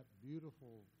from that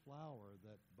beautiful flower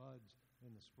that buds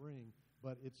in the spring,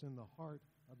 but it's in the heart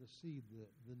of the seed.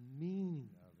 The meaning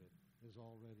of it is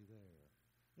already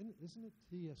there. Isn't it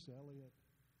T.S. Eliot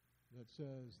that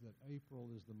says that April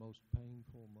is the most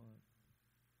painful month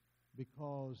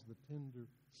because the tender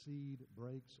seed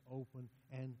breaks open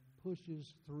and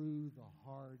pushes through the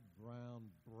hard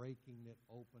ground, breaking it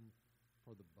open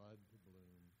for the bud to bloom?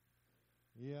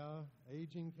 Yeah,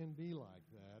 aging can be like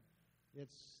that.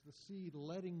 It's the seed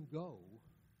letting go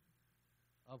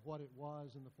of what it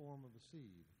was in the form of a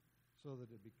seed so that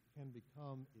it can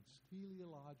become its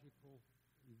teleological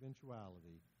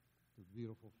eventuality to the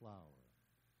beautiful flower.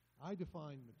 I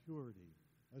define maturity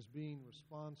as being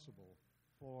responsible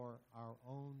for our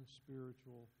own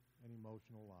spiritual and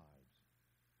emotional lives.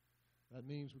 That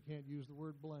means we can't use the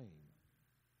word blame.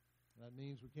 That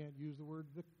means we can't use the word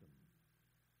victim.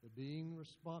 That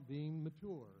being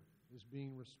mature is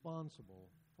being responsible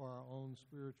for our own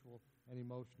spiritual and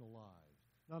emotional lives.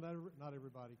 Not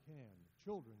everybody can.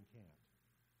 Children can't.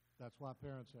 That's why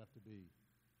parents have to be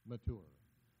mature.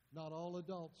 Not all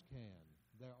adults can.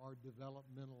 There are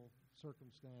developmental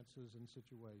circumstances and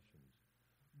situations.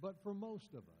 But for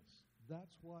most of us,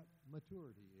 that's what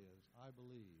maturity is, I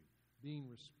believe, being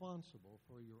responsible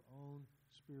for your own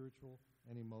spiritual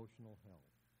and emotional health.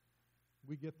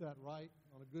 We get that right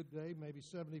on a good day, maybe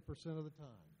 70% of the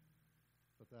time,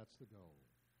 but that's the goal.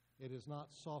 It is not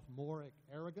sophomoric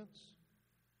arrogance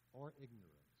or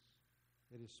ignorance.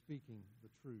 It is speaking the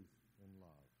truth in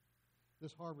love.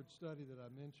 This Harvard study that I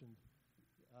mentioned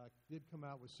did come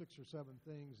out with 6 or 7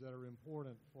 things that are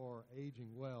important for aging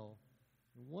well.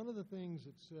 And one of the things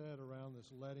it said around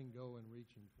this letting go and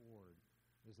reaching forward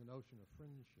is the notion of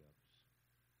friendships.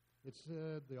 It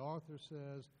said, the author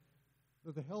says,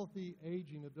 that the healthy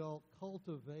aging adult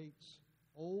cultivates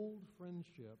old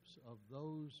friendships of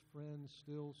those friends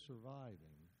still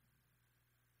surviving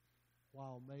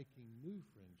while making new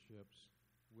friendships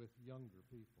with younger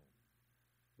people.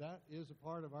 That is a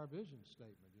part of our vision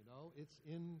statement, you know. It's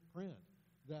in print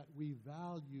that we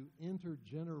value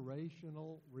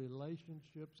intergenerational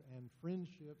relationships and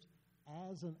friendships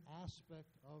as an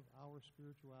aspect of our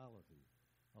spirituality,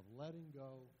 of letting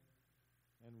go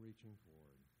and reaching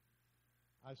forward.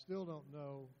 I still don't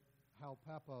know how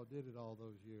Papa did it all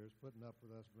those years, putting up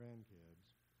with us grandkids,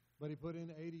 but he put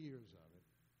in 80 years of it.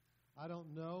 I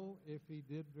don't know if he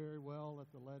did very well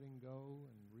at the letting go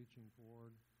and reaching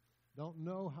forward. Don't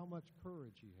know how much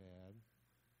courage he had.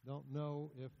 Don't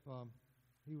know if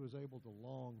he was able to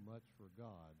long much for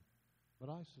God, but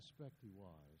I suspect he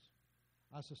was.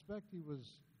 I suspect he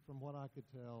was, from what I could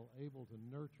tell, able to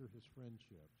nurture his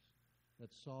friendships that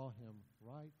saw him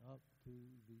right up to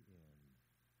the end.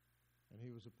 And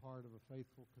he was a part of a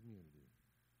faithful community,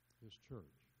 his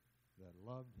church, that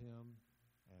loved him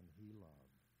and he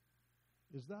loved.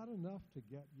 Is that enough to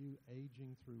get you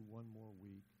aging through one more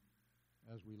week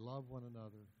as we love one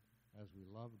another, as we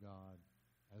love God,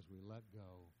 as we let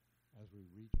go, as we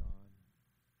reach on?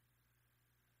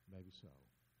 Maybe so.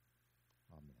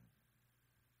 Amen.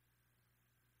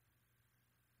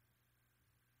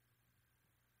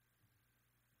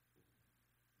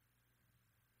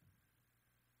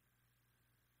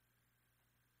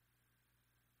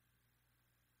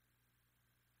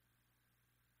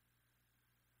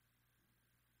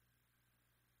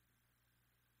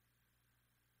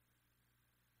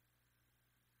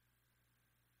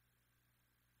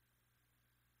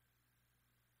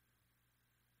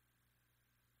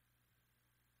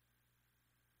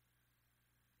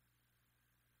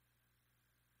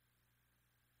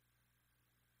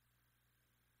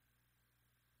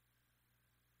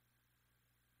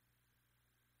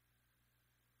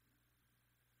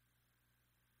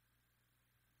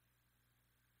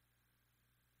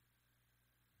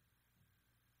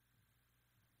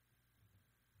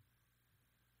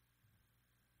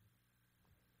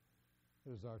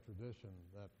 It is our tradition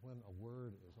that when a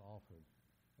word is offered,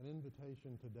 an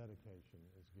invitation to dedication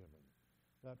is given,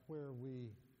 that where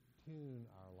we tune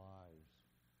our lives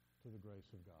to the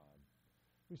grace of God.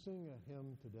 We sing a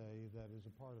hymn today that is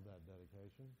a part of that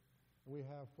dedication, and we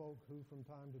have folk who from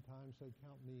time to time say,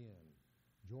 "Count me in,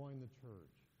 join the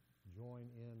church,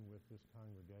 join in with this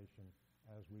congregation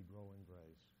as we grow in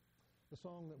grace." The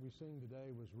song that we sing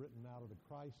today was written out of the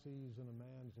crises in a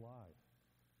man's life.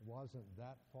 It wasn't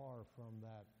that far from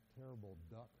that terrible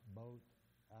duck boat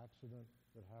accident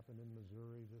that happened in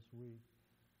Missouri this week.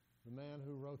 The man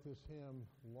who wrote this hymn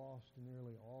lost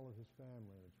nearly all of his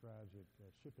family in a tragic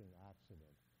shipping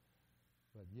accident.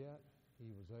 But yet,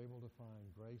 he was able to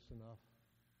find grace enough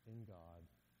in God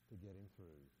to get him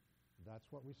through.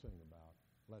 That's what we sing about.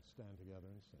 Let's stand together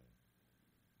and sing.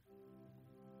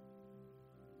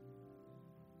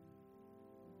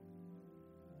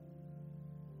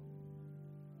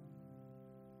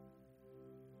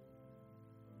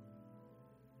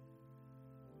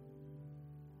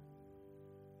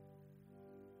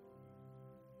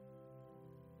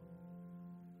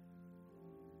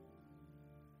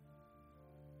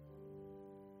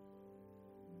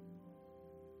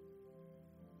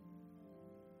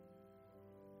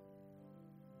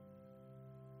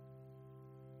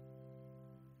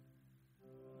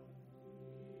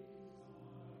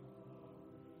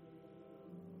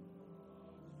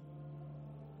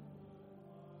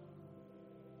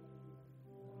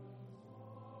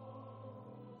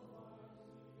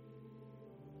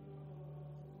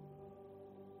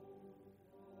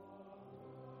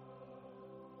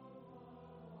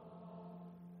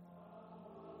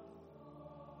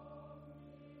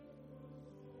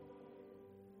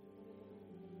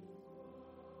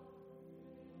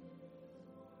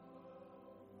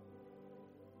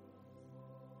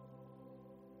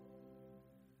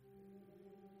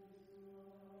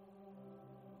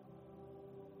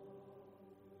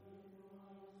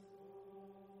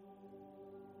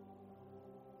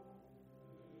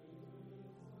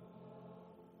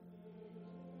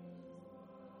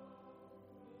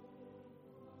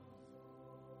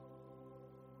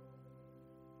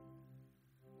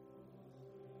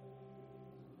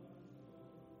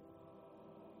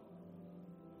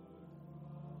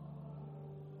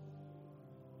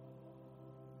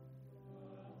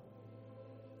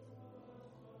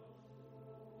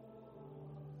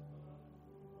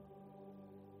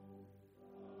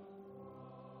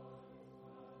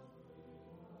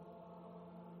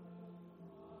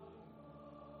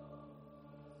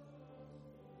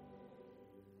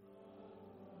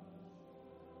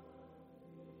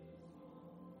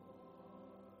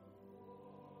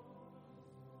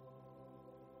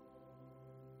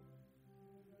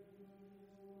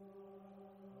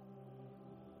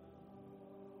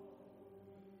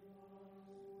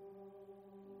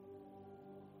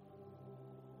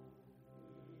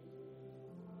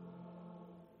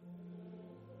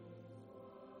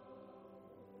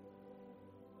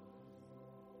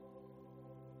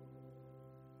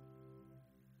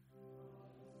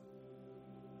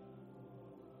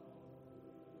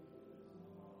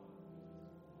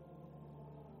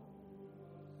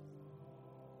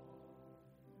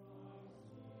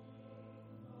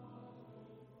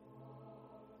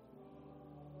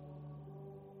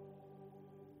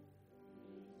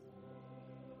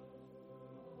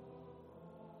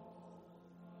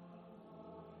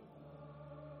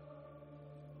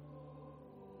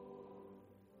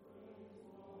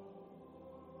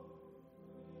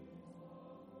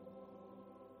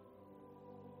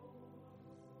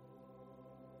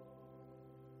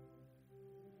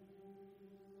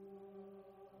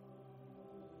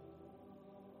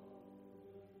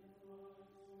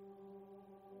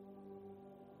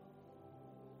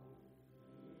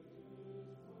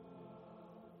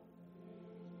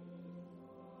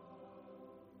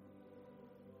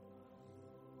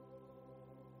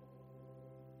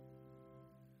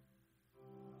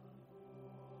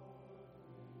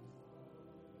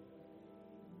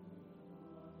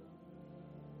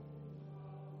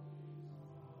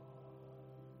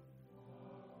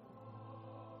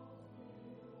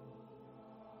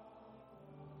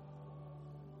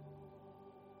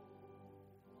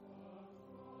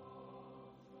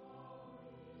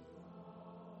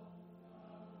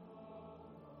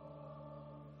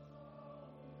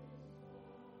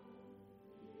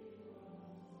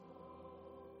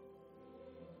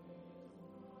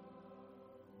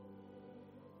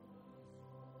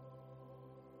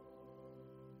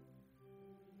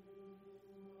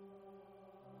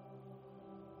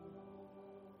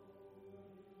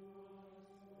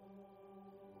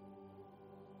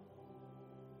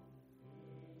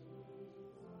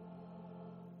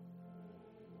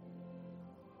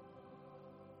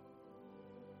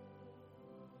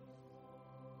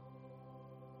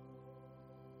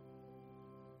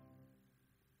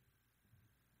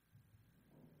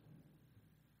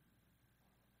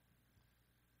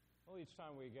 Well, each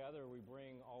time we gather, we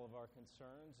bring all of our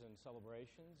concerns and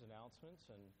celebrations, announcements,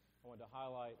 and I wanted to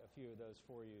highlight a few of those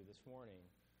for you this morning.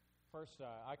 First,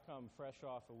 I come fresh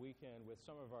off a weekend with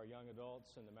some of our young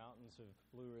adults in the mountains of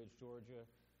Blue Ridge, Georgia.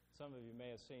 Some of you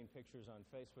may have seen pictures on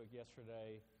Facebook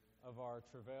yesterday of our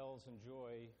travails and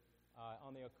joy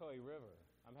on the Ocoee River.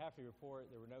 I'm happy to report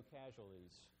there were no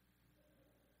casualties.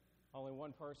 Only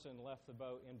one person left the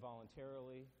boat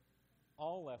involuntarily.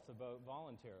 All left the boat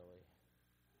voluntarily.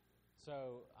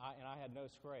 So, I had no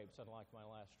scrapes, unlike my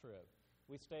last trip.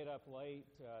 We stayed up late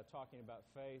talking about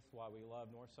faith, why we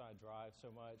love Northside Drive so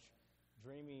much,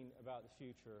 dreaming about the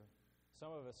future.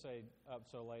 Some of us stayed up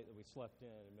so late that we slept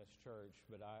in and missed church,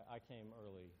 but I came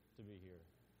early to be here.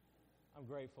 I'm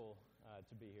grateful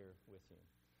to be here with you.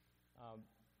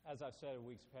 As I've said in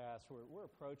weeks past, we're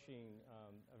approaching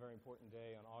a very important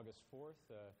day on August 4th,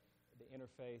 the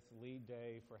Interfaith Lead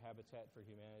Day for Habitat for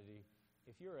Humanity.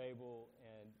 If you're able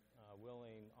and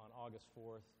willing on August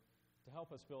 4th to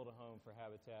help us build a home for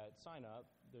Habitat, sign up.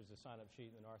 There's a sign-up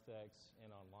sheet in the narthex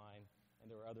and online, and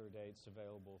there are other dates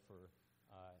available for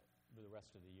the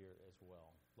rest of the year as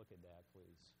well. Look at that,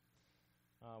 please.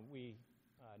 We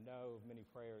know of many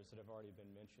prayers that have already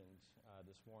been mentioned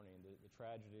this morning. The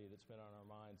tragedy that's been on our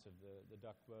minds of the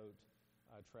duck boat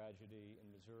tragedy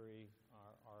in Missouri.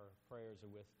 Our prayers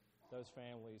are with those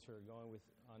families who are going with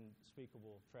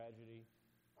unspeakable tragedy,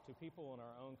 to people in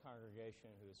our own congregation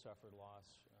who have suffered loss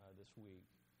this week.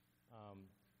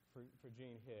 For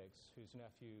Gene Hicks, whose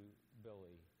nephew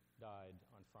Billy died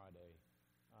on Friday.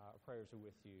 Our prayers are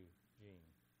with you, Gene,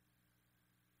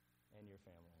 and your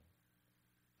family.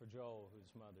 For Joel, whose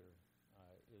mother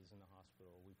is in the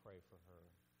hospital, we pray for her.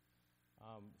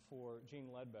 For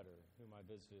Gene Ledbetter, whom I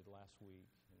visited last week,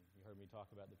 and you heard me talk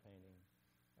about the painting,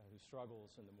 who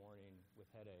struggles in the morning with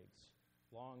headaches,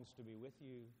 longs to be with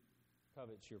you,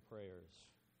 covets your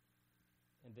prayers.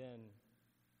 And then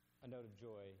a note of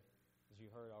joy, as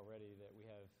you heard already, that we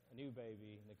have a new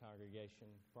baby in the congregation,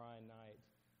 Brian Knight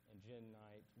and Jen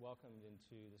Knight, welcomed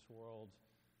into this world,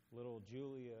 little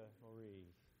Julia Marie,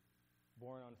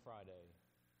 born on Friday.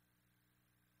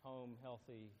 Home,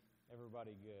 healthy,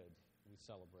 everybody good. We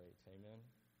celebrate. Amen.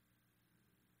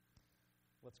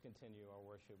 Let's continue our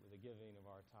worship with the giving of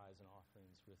our tithes and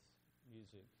offerings with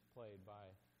music played by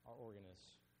our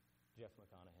organist, Jeff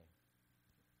McConaughey.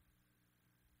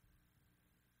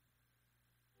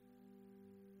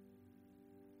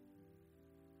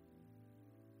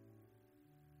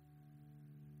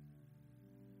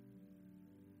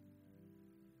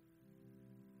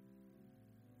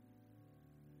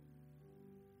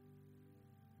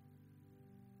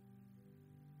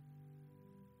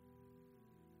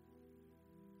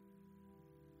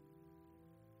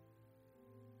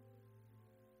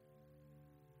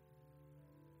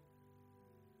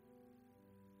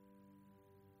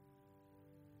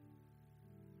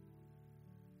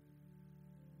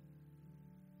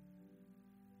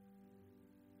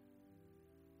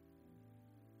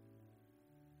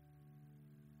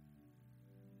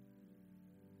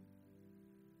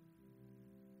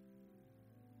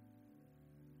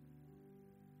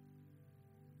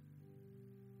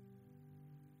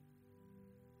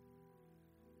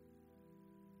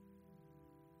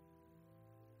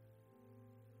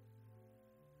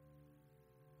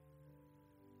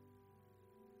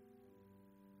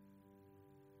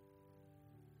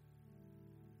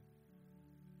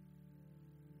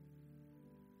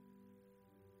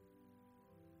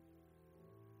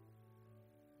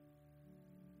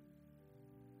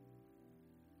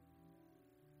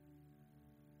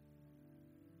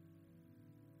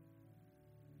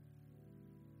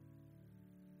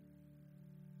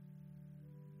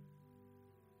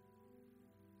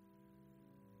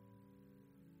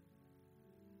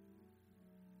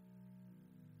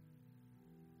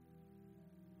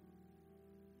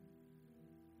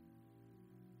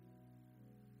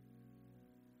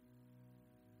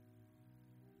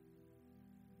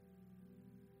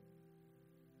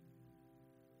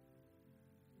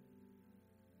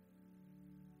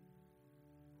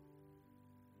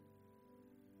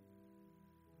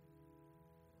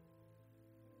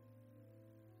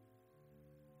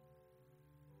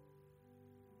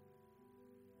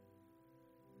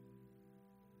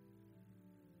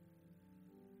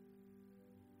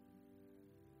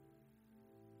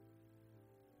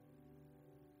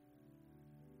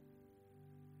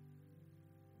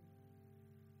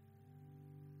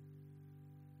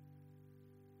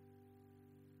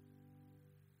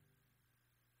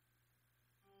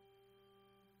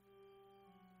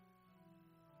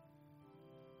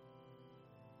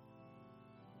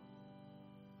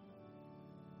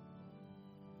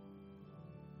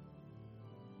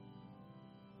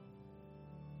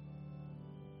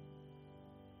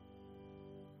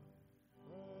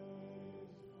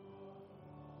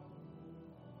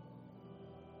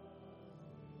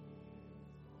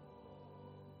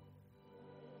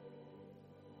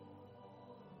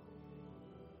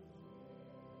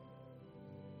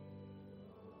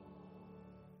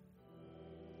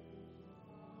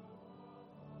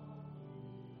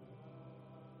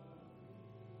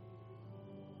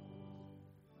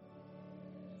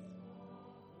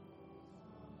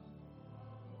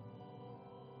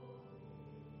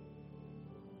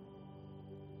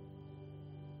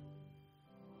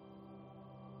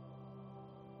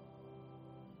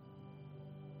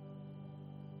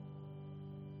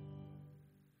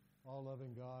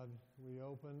 All-loving God, we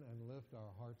open and lift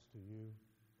our hearts to you.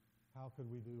 How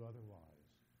could we do otherwise?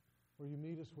 For you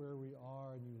meet us where we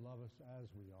are, and you love us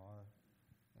as we are,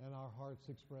 and our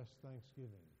hearts express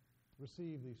thanksgiving.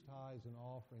 Receive these tithes and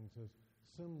offerings as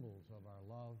symbols of our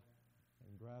love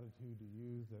and gratitude to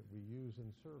you that we use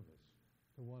in service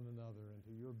to one another and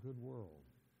to your good world.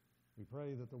 We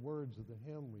pray that the words of the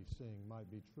hymn we sing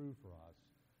might be true for us,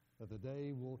 that the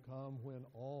day will come when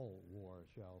all war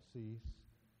shall cease,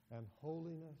 and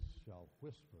holiness shall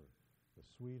whisper the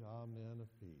sweet amen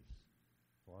of peace.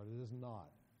 For it is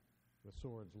not with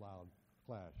swords loud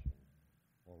clashing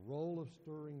or roll of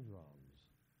stirring drums,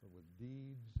 but with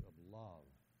deeds of love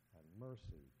and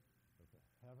mercy that the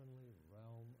heavenly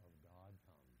realm of God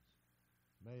comes.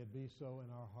 May it be so in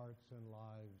our hearts and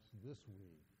lives this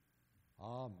week.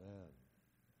 Amen.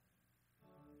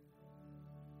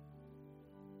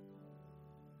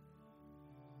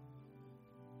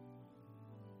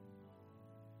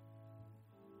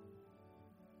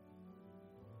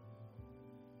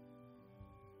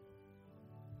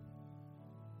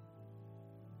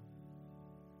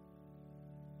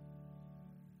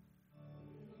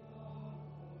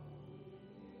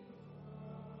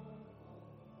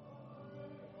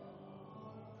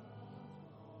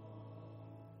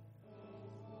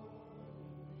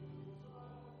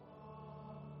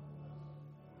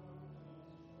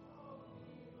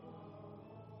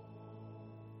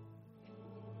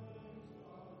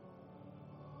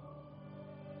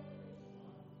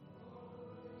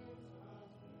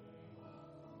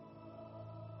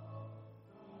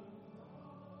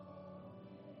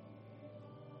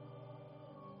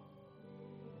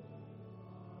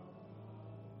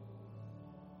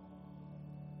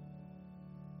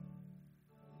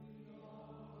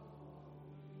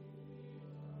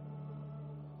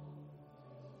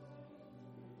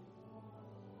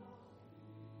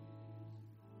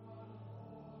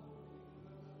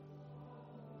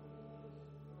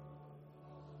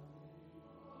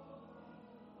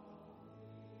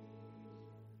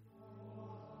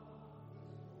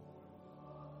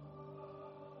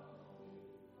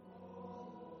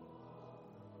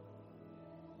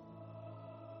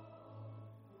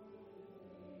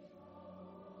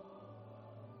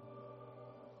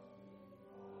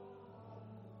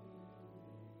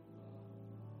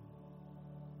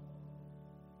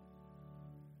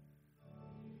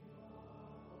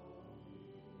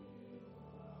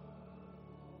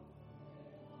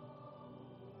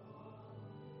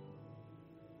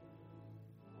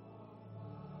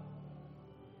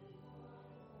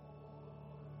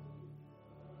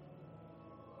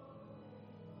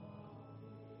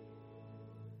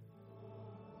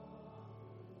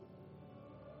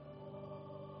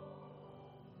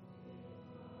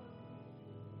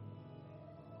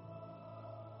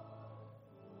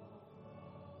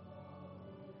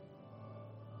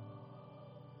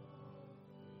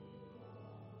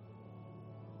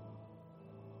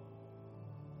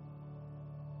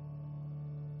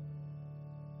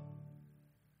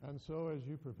 And so as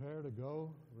you prepare to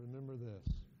go, remember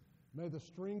this. May the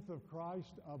strength of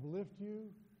Christ uplift you.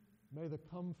 May the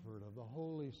comfort of the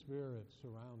Holy Spirit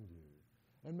surround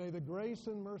you. And may the grace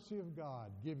and mercy of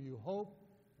God give you hope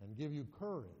and give you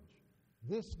courage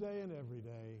this day and every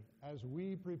day as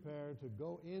we prepare to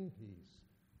go in peace.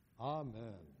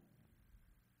 Amen.